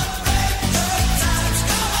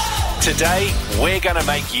 today we're going to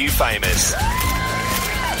make you famous.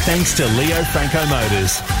 Thanks to Leo Franco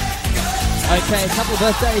Motors. Okay, a couple of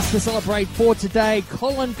birthdays to celebrate for today.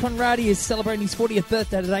 Colin Conradi is celebrating his 40th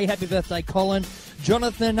birthday today. Happy birthday, Colin.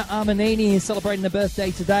 Jonathan Armanini is celebrating a birthday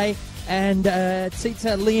today. And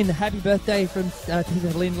Tita Lynn, happy birthday from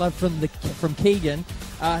Tita Lynn, love from Keegan.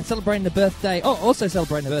 Celebrating the birthday, also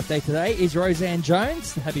celebrating the birthday today is Roseanne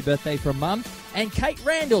Jones. Happy birthday from Mum. And Kate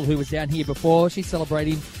Randall, who was down here before, she's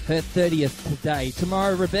celebrating her 30th today.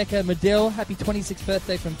 Tomorrow, Rebecca Medill, happy 26th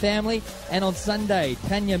birthday from family. And on Sunday,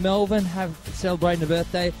 Tanya Melvin, celebrating the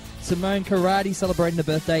birthday. Simone Karate celebrating the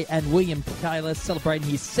birthday, and William Taylor celebrating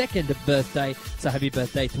his second birthday. So happy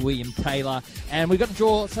birthday to William Taylor. And we've got to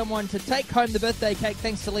draw someone to take home the birthday cake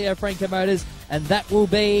thanks to Leo Franco Motors, and that will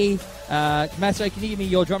be... Masso, can you give me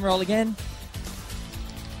your drum roll again?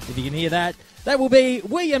 If you can hear that. That will be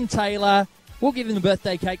William Taylor. We'll give him the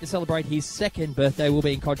birthday cake to celebrate his second birthday. We'll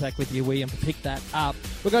be in contact with you, William, to pick that up.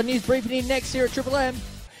 We've got a news briefing in next here at Triple M.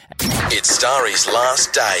 It's Starry's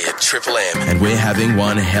last day at Triple M, and we're having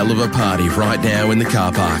one hell of a party right now in the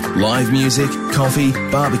car park. Live music, coffee,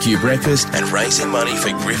 barbecue breakfast, and raising money for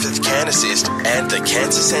Griffith Can Assist and the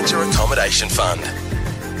Cancer Centre Accommodation Fund.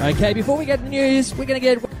 Okay, before we get to the news, we're going to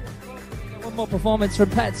get one more performance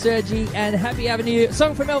from Pat Sergi and Happy Avenue. A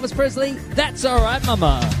song from Elvis Presley, That's Alright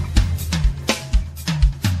Mama.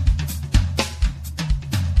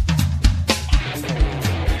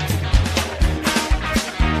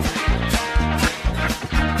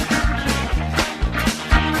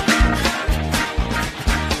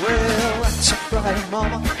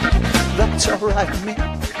 Mama, that's alright with me.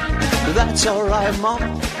 That's alright,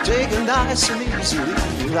 Mama. Take it nice and easily.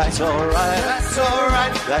 That's alright. That's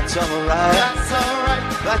alright. That's alright. That's alright.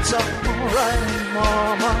 That's alright,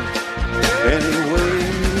 Mama. Anyway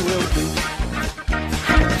will be.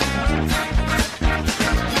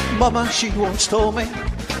 Mama, she once told me,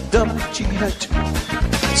 dumb she had to.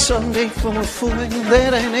 Sunday for a fooling,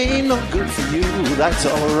 that ain't no good for you. That's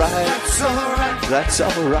alright. That's alright. That's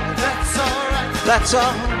alright. That's alright. That's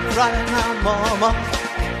alright now, Mama.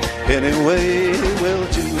 Anyway, we'll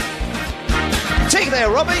do. Take it there,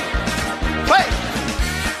 Robbie. Hey!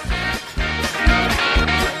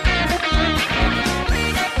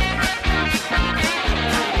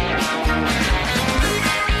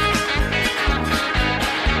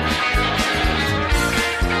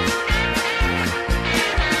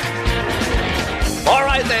 All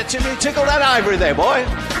right there, Timmy. Tickle that ivory there, boy.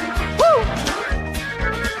 Woo!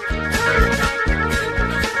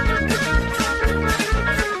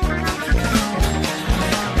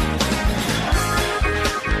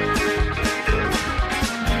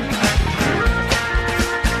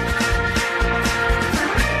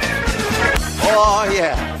 Oh,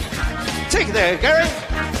 yeah. Take it there, Gary.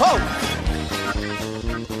 Oh.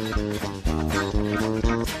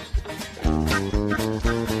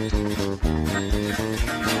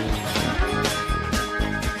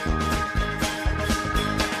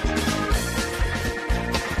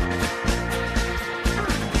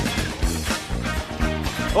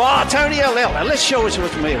 Oh, Tony, let's show us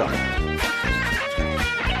what's made of.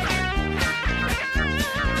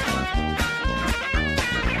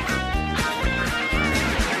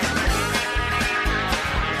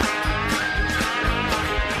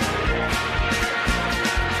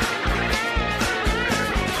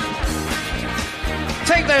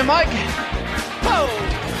 Take there, Mike. Oh.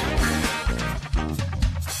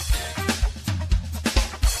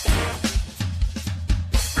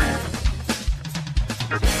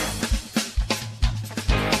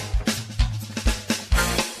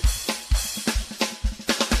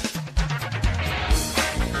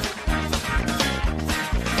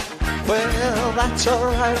 Well, that's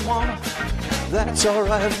alright, Mama. That's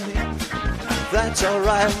alright with me. That's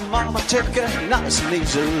alright, Mama. Take it nice and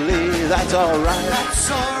easily. That's alright.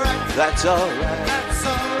 That's alright. That's alright. That's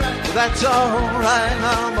alright. That's alright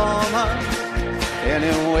now, Mama.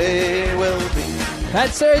 Anyway, we'll be.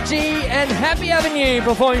 Pat Sergi and Happy Avenue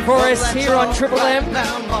performing for us here on Triple M.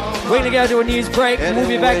 We're going to go to a news break and we'll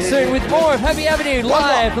be back soon with more of Happy Avenue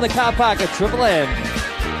live from the car park at Triple M.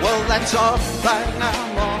 Well, that's alright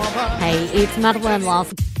now, Mama. Hey, it's Motherworm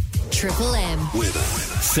Last. Triple M. Weather.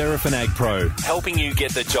 Seraphin Ag Pro, helping you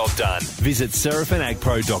get the job done. Visit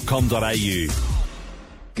seraphinagpro.com.au.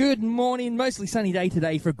 Good morning. Mostly sunny day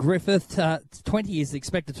today for Griffith. 20 is the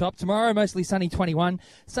expected top. Tomorrow, mostly sunny, 21.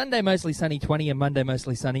 Sunday, mostly sunny, 20. And Monday,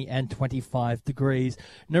 mostly sunny and 25 degrees.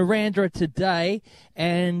 Narrandera today,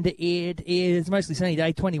 and it is mostly sunny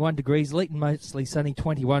day, 21 degrees. Leeton, mostly sunny,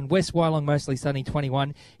 21. West Wyalong, mostly sunny,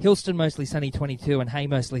 21. Hillston, mostly sunny, 22. And Hay,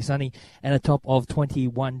 mostly sunny, and a top of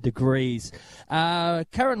 21 degrees.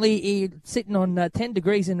 Currently, sitting on 10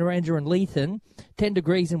 degrees in Narrandera and Leeton, 10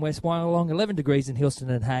 degrees in West Wyalong, 11 degrees in Hillston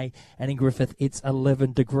and Hay, and in Griffith it's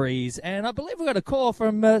 11 degrees. And I believe we got a call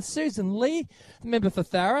from Susan Lee, the member for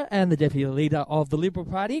Farrer and the Deputy Leader of the Liberal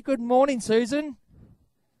Party. Good morning, Susan.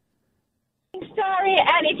 Starry,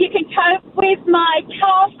 and if you can cope with my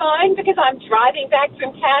car phone because I'm driving back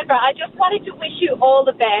from Canberra, I just wanted to wish you all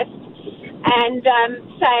the best and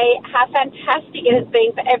say how fantastic it has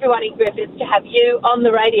been for everyone in Griffith to have you on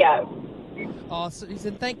the radio. Oh,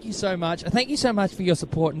 Susan, thank you so much. Thank you so much for your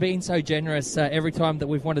support and being so generous every time that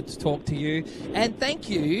we've wanted to talk to you. And thank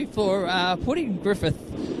you for putting Griffith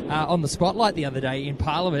on the spotlight the other day in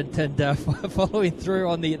Parliament and following through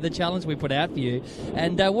on the challenge we put out for you.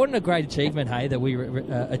 And what a great achievement, hey, that we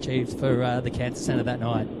achieved for the Cancer Centre that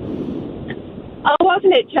night. Oh,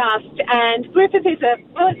 wasn't it just? And Griffith is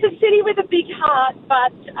it's a city with a big heart,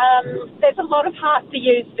 but there's a lot of heart for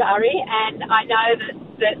you, Starry, and I know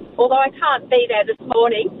that although I can't be there this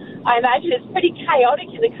morning, I imagine it's pretty chaotic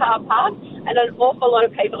in the car park, and an awful lot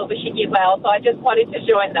of people are wishing you well, so I just wanted to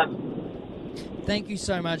join them. Thank you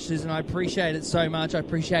so much, Susan. I appreciate it so much. I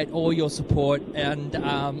appreciate all your support. And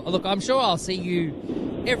look, I'm sure I'll see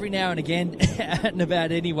you every now and again out and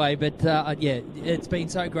about anyway. But yeah, it's been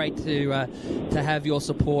so great to have your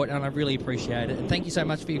support, and I really appreciate it. And thank you so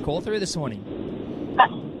much for your call through this morning.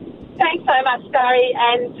 Thanks so much, Starry,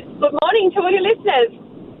 and good morning to all your listeners.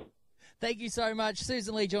 Thank you so much.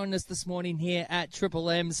 Susan Lee joined us this morning here at Triple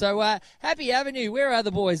M. So, Happy Avenue, where are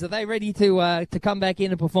the boys? Are they ready to come back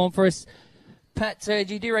in and perform for us? Pat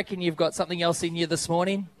Sergi, do you reckon you've got something else in you this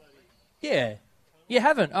morning? Yeah. You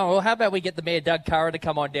haven't? Oh, well, how about we get the Mayor, Doug Curran, to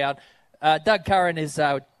come on down. Doug Curran has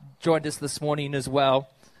joined us this morning as well.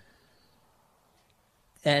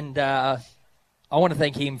 And I want to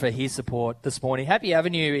thank him for his support this morning. Happy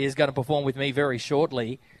Avenue is going to perform with me very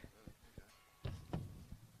shortly.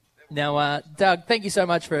 Now, Doug, thank you so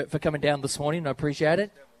much for coming down this morning. I appreciate it.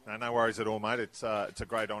 No worries at all, mate. It's a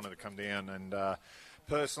great honour to come down. And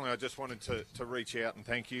personally, I just wanted to reach out and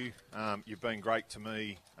thank you. You've been great to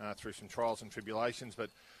me through some trials and tribulations,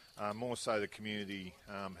 but more so the community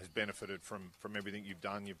has benefited from everything you've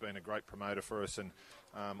done. You've been a great promoter for us, and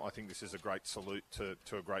I think this is a great salute to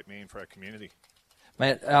a great man for our community.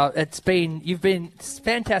 Mate, you've been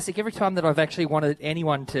fantastic. Every time that I've actually wanted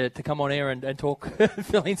anyone to come on air and talk,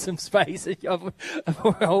 fill in some space, I've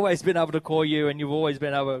always been able to call you, and you've always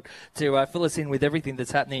been able to fill us in with everything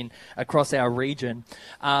that's happening across our region.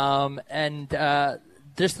 And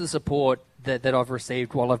just the support that I've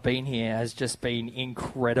received while I've been here has just been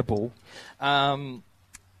incredible.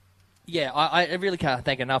 Yeah, I really can't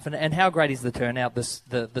thank enough. And how great is the turnout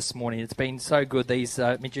this morning? It's been so good. These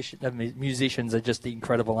musicians are just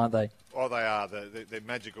incredible, aren't they? Oh, they are. They're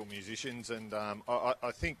magical musicians. And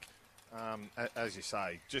I think, as you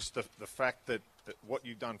say, just the fact that what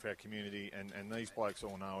you've done for our community, and these blokes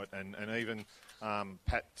all know it, and even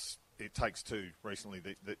Pat's It Takes Two recently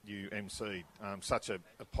that you emceed, such a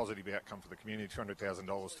positive outcome for the community,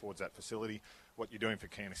 $200,000 towards that facility. What you're doing for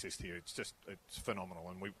Can Assist here, it's phenomenal,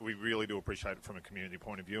 and we really do appreciate it from a community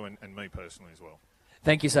point of view, and me personally as well.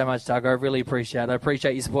 Thank you so much, Doug. I really appreciate it. I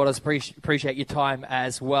appreciate your support. I appreciate your time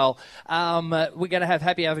as well. We're going to have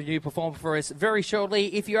Happy Avenue perform for us very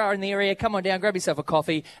shortly. If you are in the area, come on down, grab yourself a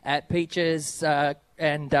coffee at Peaches.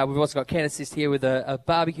 And we've also got Can Assist here with a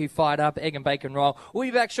barbecue fired up, egg and bacon roll. We'll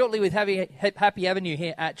be back shortly with Happy Avenue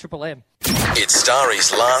here at Triple M. It's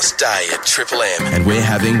Starry's last day at Triple M, and we're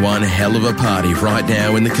having one hell of a party right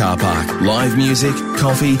now in the car park. Live music,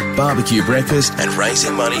 coffee, barbecue breakfast, and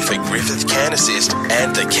raising money for Griffith Can Assist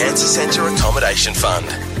and the Cancer Centre Accommodation Fund.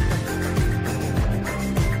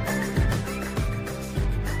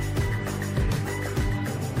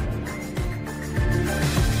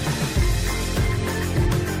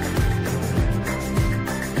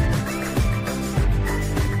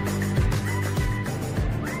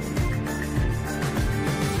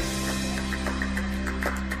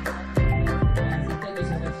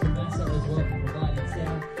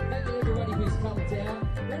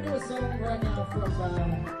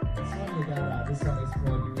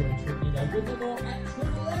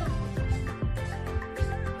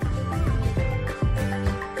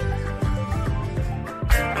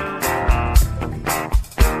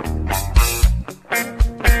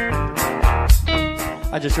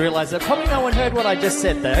 I just realised that probably no one heard what I just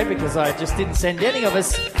said there because I just didn't send any of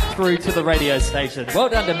us through to the radio station. Well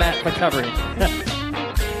done to Matt for covering.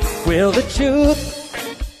 Well, the truth,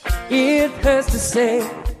 it hurts to say,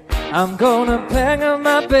 I'm gonna pack up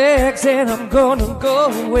my bags and I'm gonna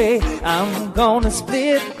go away. I'm gonna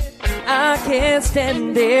split, I can't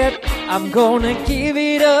stand it. I'm gonna give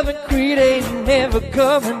it up and quit, ain't never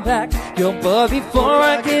coming back. Yo, but before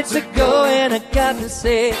I get to go, and I got to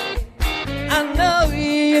say, I know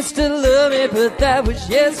you used to love me, but that was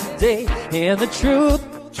yesterday. And the truth,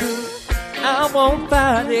 I won't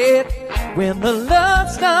fight it. When the love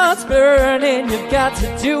starts burning, you've got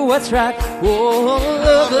to do what's right. Oh,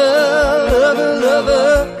 lover, lover,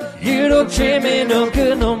 lover, you don't treat me no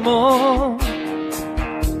good no more.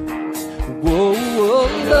 Whoa, whoa,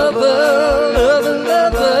 lover, lover,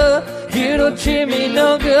 lover, you don't treat me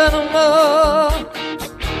no good no more.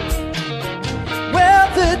 Well,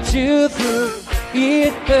 the truth,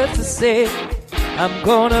 it hurts to say, I'm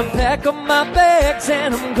gonna pack up my bags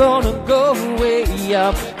and I'm gonna go away.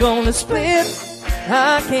 I'm gonna split,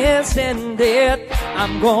 I can't stand it.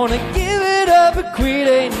 I'm gonna give it up and quit,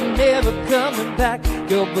 ain't never coming back.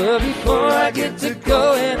 Yo, but before I get to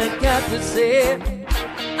go, and I got to say,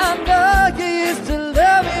 I know you used to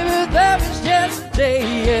love me, but that was yesterday.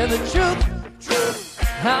 And the truth,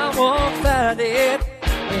 I won't fight it.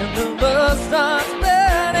 When the love starts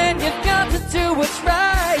burning, you've got to do what's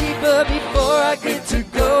right. But before I get to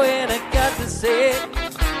go, and I got to say,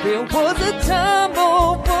 there was a time,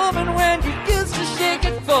 old woman, when you used to shake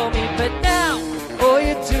it for me. But now, all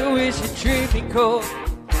you do is you treat me cold.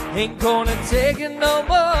 Ain't gonna take it no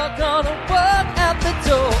more, gonna walk out the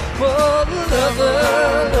door. Oh, lover,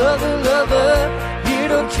 lover, lover, you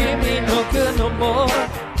don't treat me no good no more.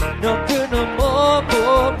 No good no more,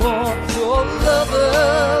 more, more. Oh, lover,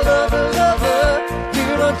 lover, lover, you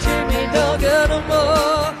don't treat me no good no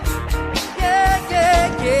more. Yeah,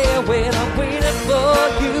 yeah, yeah, when I'm waiting for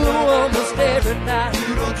you almost every night.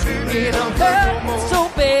 You don't treat me no hurt so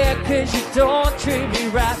bad, cause you don't treat me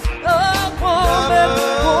right. Oh, woman,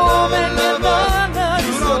 woman, you're not nice.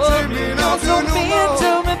 You don't treat me no good no more. To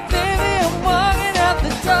me, baby, I'm walking out the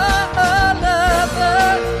door. Oh, lover,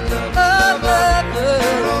 oh, lover,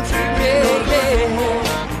 yeah, yeah.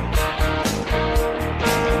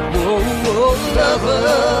 Whoa, whoa, lover,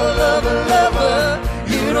 lover, lover,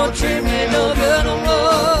 you don't treat me no good no more.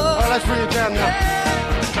 Oh, let's bring it down now.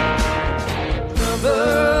 Lover,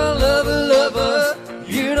 lover, lover,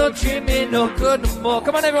 you don't treat me no good no more.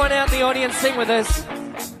 Come on, everyone out in the audience, sing with us.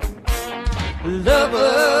 Lover,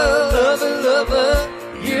 lover, lover,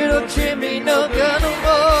 you don't treat me no good no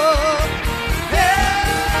more.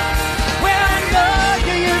 Yeah. Well, I know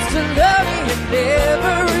you used to love me in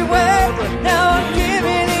every way, but now I'm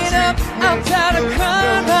giving it up. I'm tired of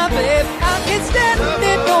crying, my babe. I can't stand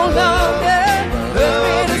it no longer. Hurt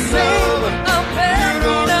me to say I'm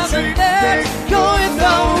backing up and there, going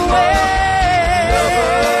far away.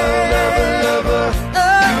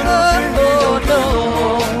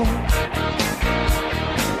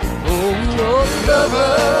 Lover,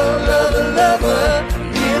 lover, lover,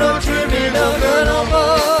 you don't treat me no good no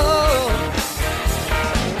more.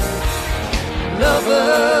 Lover,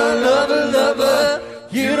 lover, lover,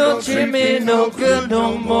 you don't treat me no good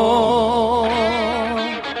no more.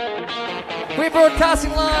 We're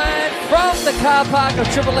broadcasting live from the car park of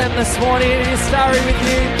Triple M this morning. It is Starry with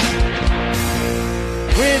you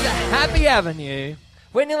with Happy Avenue.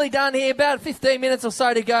 We're nearly done here, about 15 minutes or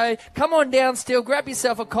so to go. Come on down still, grab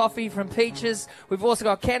yourself a coffee from Peaches. We've also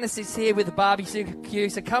got Candace's here with a barbecue,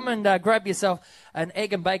 so come and grab yourself an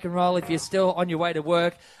egg and bacon roll if you're still on your way to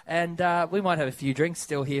work. And we might have a few drinks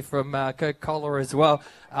still here from Coca-Cola as well.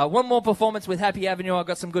 One more performance with Happy Avenue. I've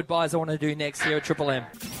got some goodbyes I want to do next here at Triple M.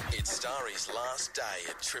 It's Starry's last day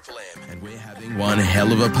at Triple M, and we're having one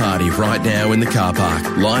hell of a party right now in the car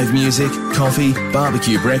park. Live music, coffee,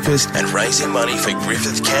 barbecue breakfast, and raising money for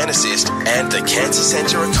Griffith Can Assist and the Cancer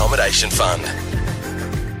Centre Accommodation Fund.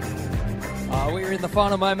 We're in the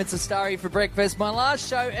final moments of Starry for breakfast. My last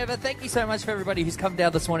show ever. Thank you so much for everybody who's come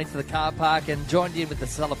down this morning to the car park and joined in with the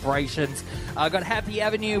celebrations. I've got Happy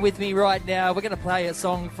Avenue with me right now. We're going to play a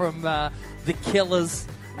song from The Killers.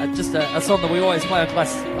 Just a song that we always play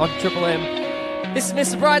on Triple M. This is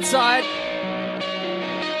Mr. Brightside.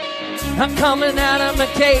 I'm coming out of my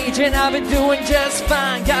cage and I've been doing just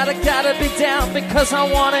fine. Gotta be down because I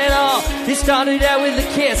want it all. It started out with a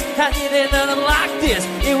kiss. I didn't know like this.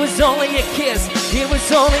 It was only a kiss. It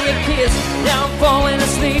was only a kiss. Now I'm falling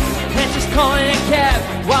asleep and just calling a cab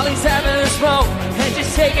while he's having a smoke and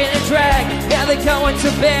just taking a drag. Now they're going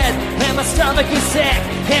to bed, and my stomach is sick,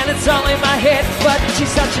 and it's all in my head. But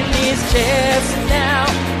she's touching his chest now.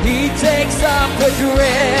 He takes off her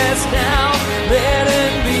dress now,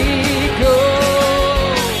 letting me go.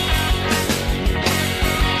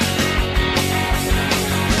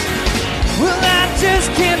 Well, I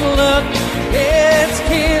just can't look, it's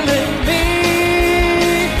killing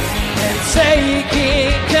me, and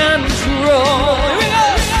taking control. Here we go!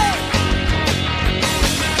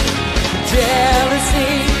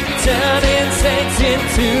 Jealousy, turning saints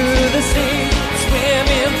into the sea,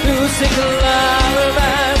 swimming through single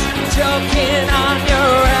alibis, choking on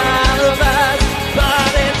your alibis,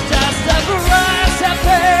 but it's just a price I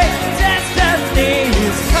pay. Destiny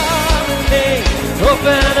is calling me.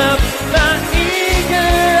 Open up my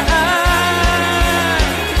eager eye,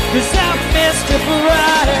 'cause I missed the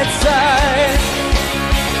bright side.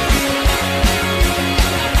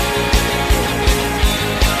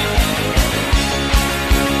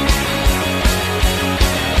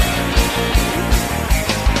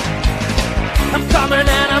 I'm coming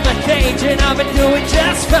out of my cage and I've been doing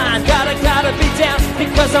just fine. Gotta be down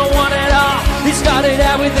because I want it all. It started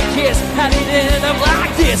out with a kiss, how did it end up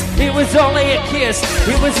like this? It was only a kiss,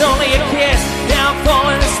 it was only a kiss. Now I'm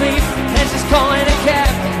falling asleep and she's calling a cab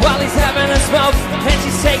while he's having a smoke and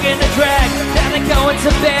she's taking a drag. Now they're going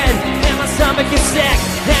to bed and my stomach is sick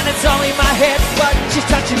and it's all in my head, but she's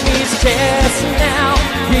touching his chest now.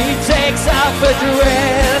 He takes off her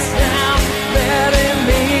dress now, letting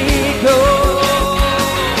me go.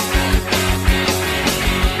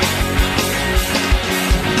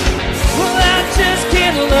 Just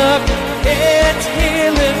can't look, it's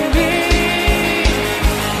killing me,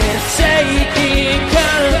 it's taking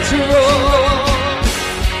control.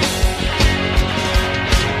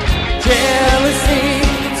 Jealousy,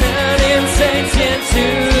 turning saints into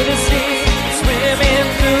the sea, swimming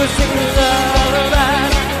through single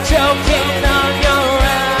alibis, choking on your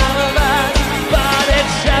alibis, but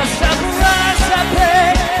it's just a price I pay.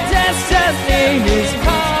 Destiny is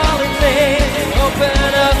calling me.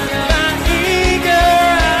 Open up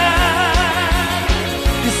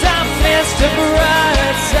the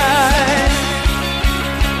bright side.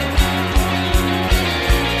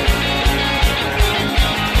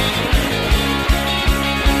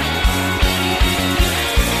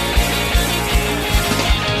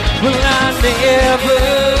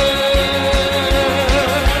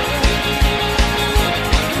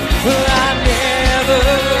 Well, I never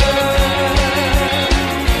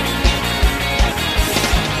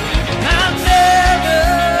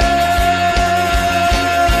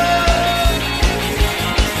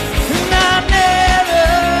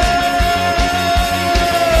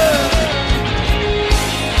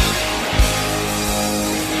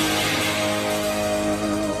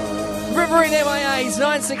Riverine MIA's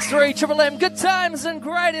 963 Triple M. Good times and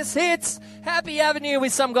greatest hits. Happy Avenue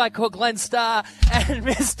with some guy called Glenn Starr and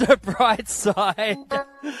Mr. Brightside.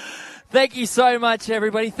 Thank you so much,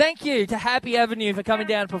 everybody. Thank you to Happy Avenue for coming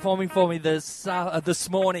down and performing for me this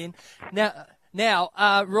morning. Now,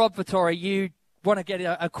 Rob Vittori, you want to get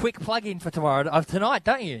a quick plug-in for tonight,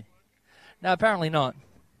 don't you? No, apparently not.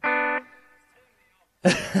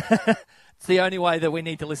 It's the only way that we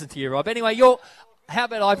need to listen to you, Rob. Anyway, how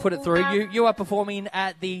about I put it through? You are performing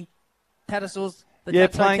at the Tattersalls. Playing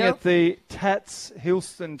Hotel? At the Tats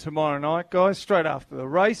Hilston tomorrow night, guys, straight after the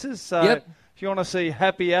races. So if you want to see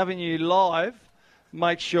Happy Avenue live,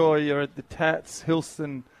 make sure you're at the Tats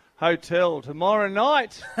Hilston Hotel tomorrow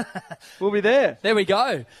night. We'll be there. There we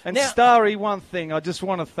go. And now, Starry, one thing, I just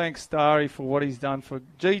want to thank Starry for what he's done for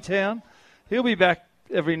G-Town. He'll be back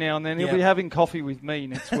every now and then. He'll be having coffee with me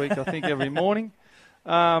next week, I think, every morning.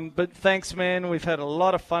 But thanks, man. We've had a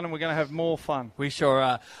lot of fun, and we're going to have more fun. We sure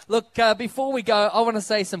are. Look, before we go, I want to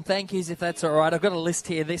say some thank yous, if that's all right. I've got a list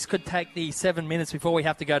here. This could take the 7 minutes before we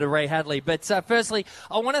have to go to Ray Hadley. But firstly,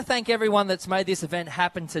 I want to thank everyone that's made this event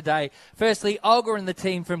happen today. Firstly, Olga and the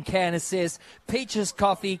team from Can Assist, Peaches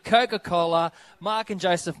Coffee, Coca-Cola, Mark and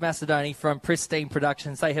Joseph Macedoni from Pristine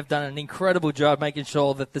Productions. They have done an incredible job making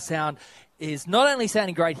sure that the sound is not only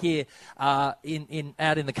sounding great here out in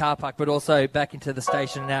the car park, but also back into the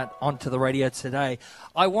station and out onto the radio today.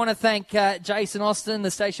 I want to thank Jason Austin, the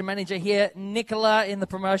station manager here, Nicola in the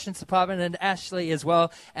promotions department, and Ashley as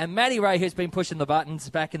well, and Maddie Ray, who's been pushing the buttons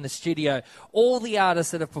back in the studio. All the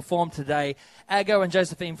artists that have performed today, Ago and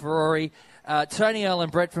Josephine Ferrari, Tony Earl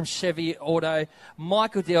and Brett from Chevy Auto,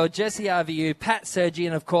 Michael Deal, Jesse RVU, Pat Sergi,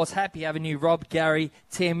 and of course Happy Avenue, Rob, Gary,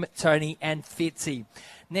 Tim, Tony, and Fitzy.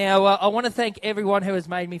 Now, I want to thank everyone who has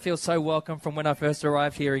made me feel so welcome from when I first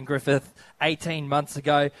arrived here in Griffith 18 months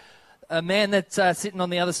ago. a man that's sitting on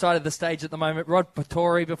the other side of the stage at the moment, Rod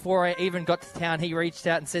Patori. Before I even got to town, he reached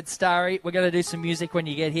out and said, Starry, we're going to do some music when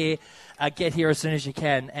you get here. Get here as soon as you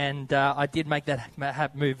can. And I did make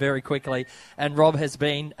that move very quickly. And Rob has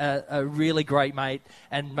been a really great mate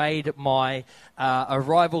and made my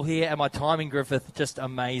arrival here and my time in Griffith just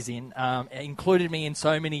amazing. Included me in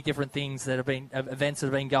so many different things that have been, events that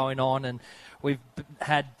have been going on. And we've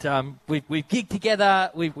had, we've gigged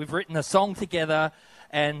together, we've written a song together.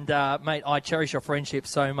 And, mate, I cherish your friendship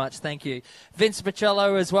so much. Thank you. Vince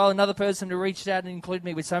Pacello as well, another person who reached out and included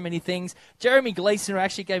me with so many things. Jeremy Gleason, who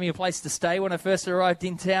actually gave me a place to stay when I first arrived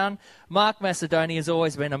in town. Mark Macedonia has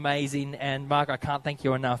always been amazing. And, Mark, I can't thank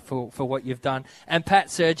you enough for what you've done. And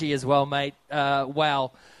Pat Sergi as well, mate.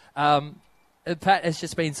 Wow. Pat has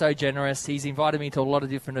just been so generous. He's invited me to a lot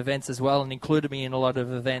of different events as well and included me in a lot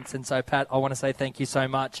of events. And so, Pat, I want to say thank you so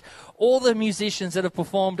much. All the musicians that have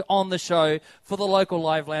performed on the show for the local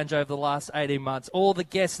live lounge over the last 18 months, all the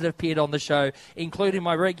guests that have appeared on the show, including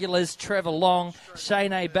my regulars, Trevor Long,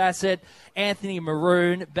 Shane A. Bassett, Anthony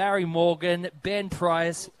Maroon, Barry Morgan, Ben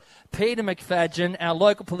Price, Peter McFadgen, our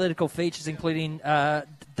local political features, including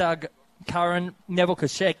Doug Curran, Neville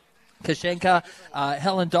Kashenka,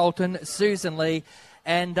 Helen Dalton, Susan Lee,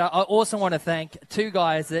 and I also want to thank two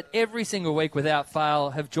guys that every single week without fail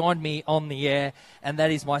have joined me on the air, and that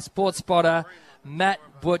is my sports spotter, Matt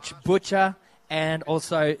Butcher, and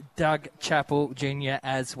also Doug Chappell Jr.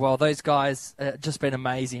 as well. Those guys just been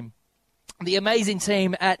amazing. The amazing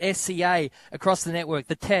team at SCA across the network,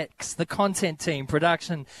 the techs, the content team,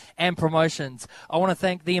 production and promotions. I want to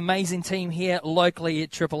thank the amazing team here locally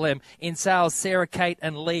at Triple M. In sales, Sarah, Kate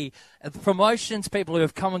and Lee. The promotions people who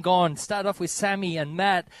have come and gone. Started off with Sammy and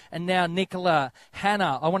Matt and now Nicola,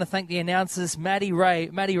 Hannah. I want to thank the announcers, Maddie Ray.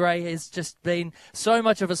 Maddie Ray has just been so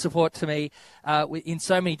much of a support to me in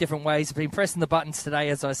so many different ways. He's been pressing the buttons today,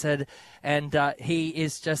 as I said, and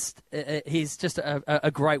he's just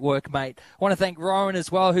a great workmate. I want to thank Rowan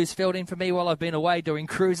as well, who's filled in for me while I've been away doing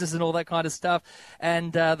cruises and all that kind of stuff,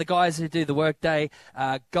 and the guys who do the workday,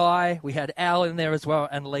 Guy, we had Al in there as well,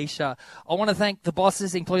 and Leisha. I want to thank the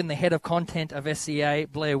bosses, including the head of content of SCA,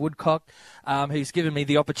 Blair Woodcock, who's given me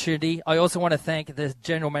the opportunity. I also want to thank the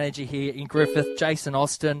general manager here in Griffith, Jason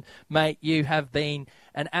Austin. Mate, you have been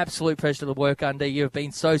an absolute pleasure to work under. You have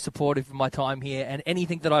been so supportive of my time here, and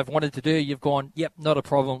anything that I've wanted to do, you've gone, yep, not a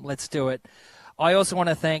problem, let's do it. I also want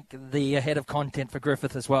to thank the head of content for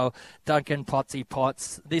Griffith as well, Duncan Potsy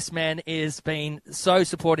Potts. This man has been so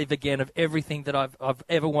supportive again of everything that I've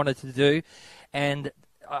ever wanted to do, and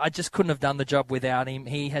I just couldn't have done the job without him.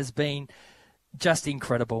 He has been just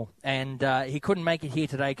incredible, and he couldn't make it here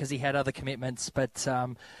today because he had other commitments, but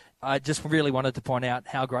I just really wanted to point out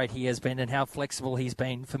how great he has been and how flexible he's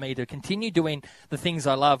been for me to continue doing the things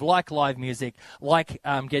I love, like live music, like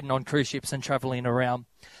getting on cruise ships and traveling around.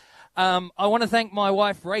 I want to thank my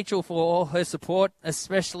wife, Rachel, for all her support,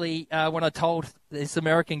 especially when I told this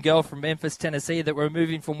American girl from Memphis, Tennessee, that we're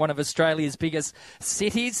moving from one of Australia's biggest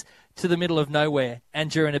cities to the middle of nowhere and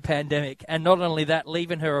during a pandemic. And not only that,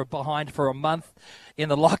 leaving her behind for a month in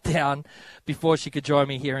the lockdown before she could join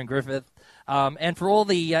me here in Griffith. And for all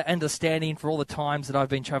the understanding, for all the times that I've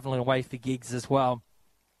been traveling away for gigs as well.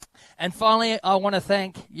 And finally, I want to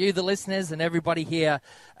thank you, the listeners, and everybody here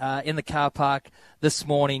in the car park this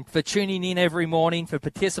morning for tuning in every morning, for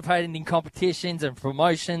participating in competitions and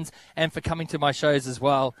promotions, and for coming to my shows as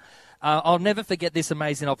well. I'll never forget this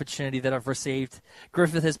amazing opportunity that I've received.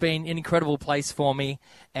 Griffith has been an incredible place for me,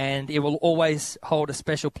 and it will always hold a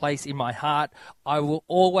special place in my heart. I will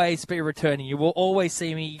always be returning. You will always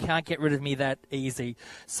see me. You can't get rid of me that easy.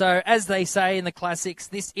 So, as they say in the classics,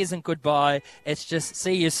 this isn't goodbye. It's just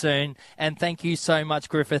see you soon. And thank you so much,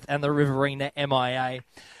 Griffith and the Riverina MIA.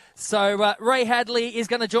 So Ray Hadley is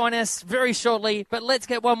going to join us very shortly, but let's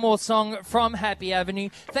get one more song from Happy Avenue.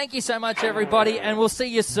 Thank you so much, everybody, and we'll see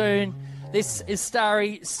you soon. This is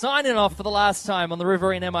Starry signing off for the last time on the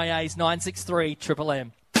Riverina MIA's 963 Triple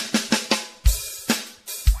M.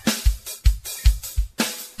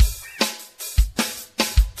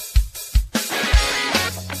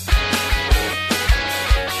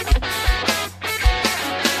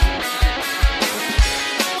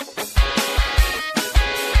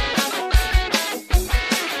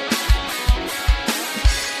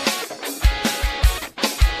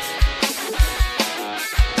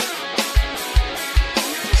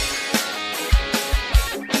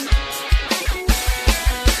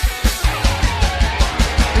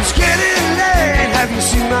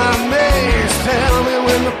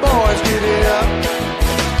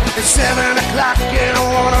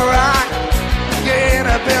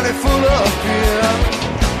 Full of beer.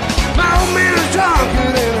 My old man is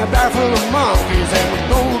drunker than a barefoot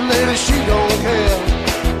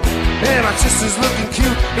my sister's looking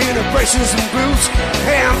cute in her braces and boots,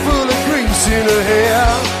 handful of grease in her hair.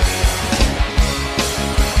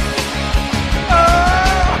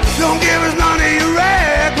 Oh, don't give us none of your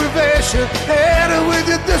aggravation, head her with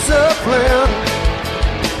your discipline.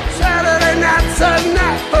 Saturday night's a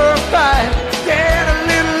night for a fight, get a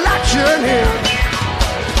little action in.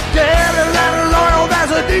 Get a little loyal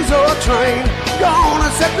as a diesel train, gonna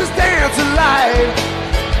set this dance alight.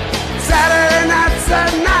 Saturday night's a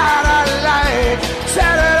night I like,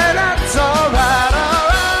 Saturday night's alright,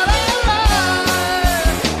 alright, alright.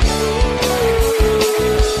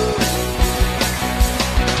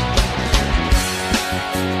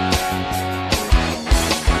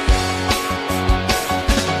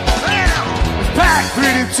 It's packed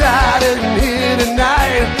pretty tight in here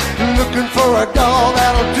tonight, looking for a doll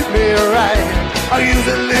that'll do me right. I use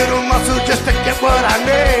a little muscle just to get what I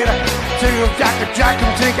need. Take a jack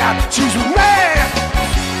and take out the cheese with me.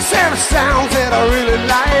 Set of sounds that I really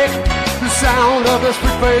like, the sound of a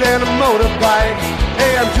split plate and a motorbike.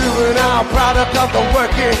 Hey, I'm juvenile, product of the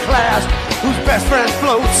working class, whose best friend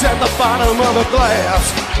floats at the bottom of a glass.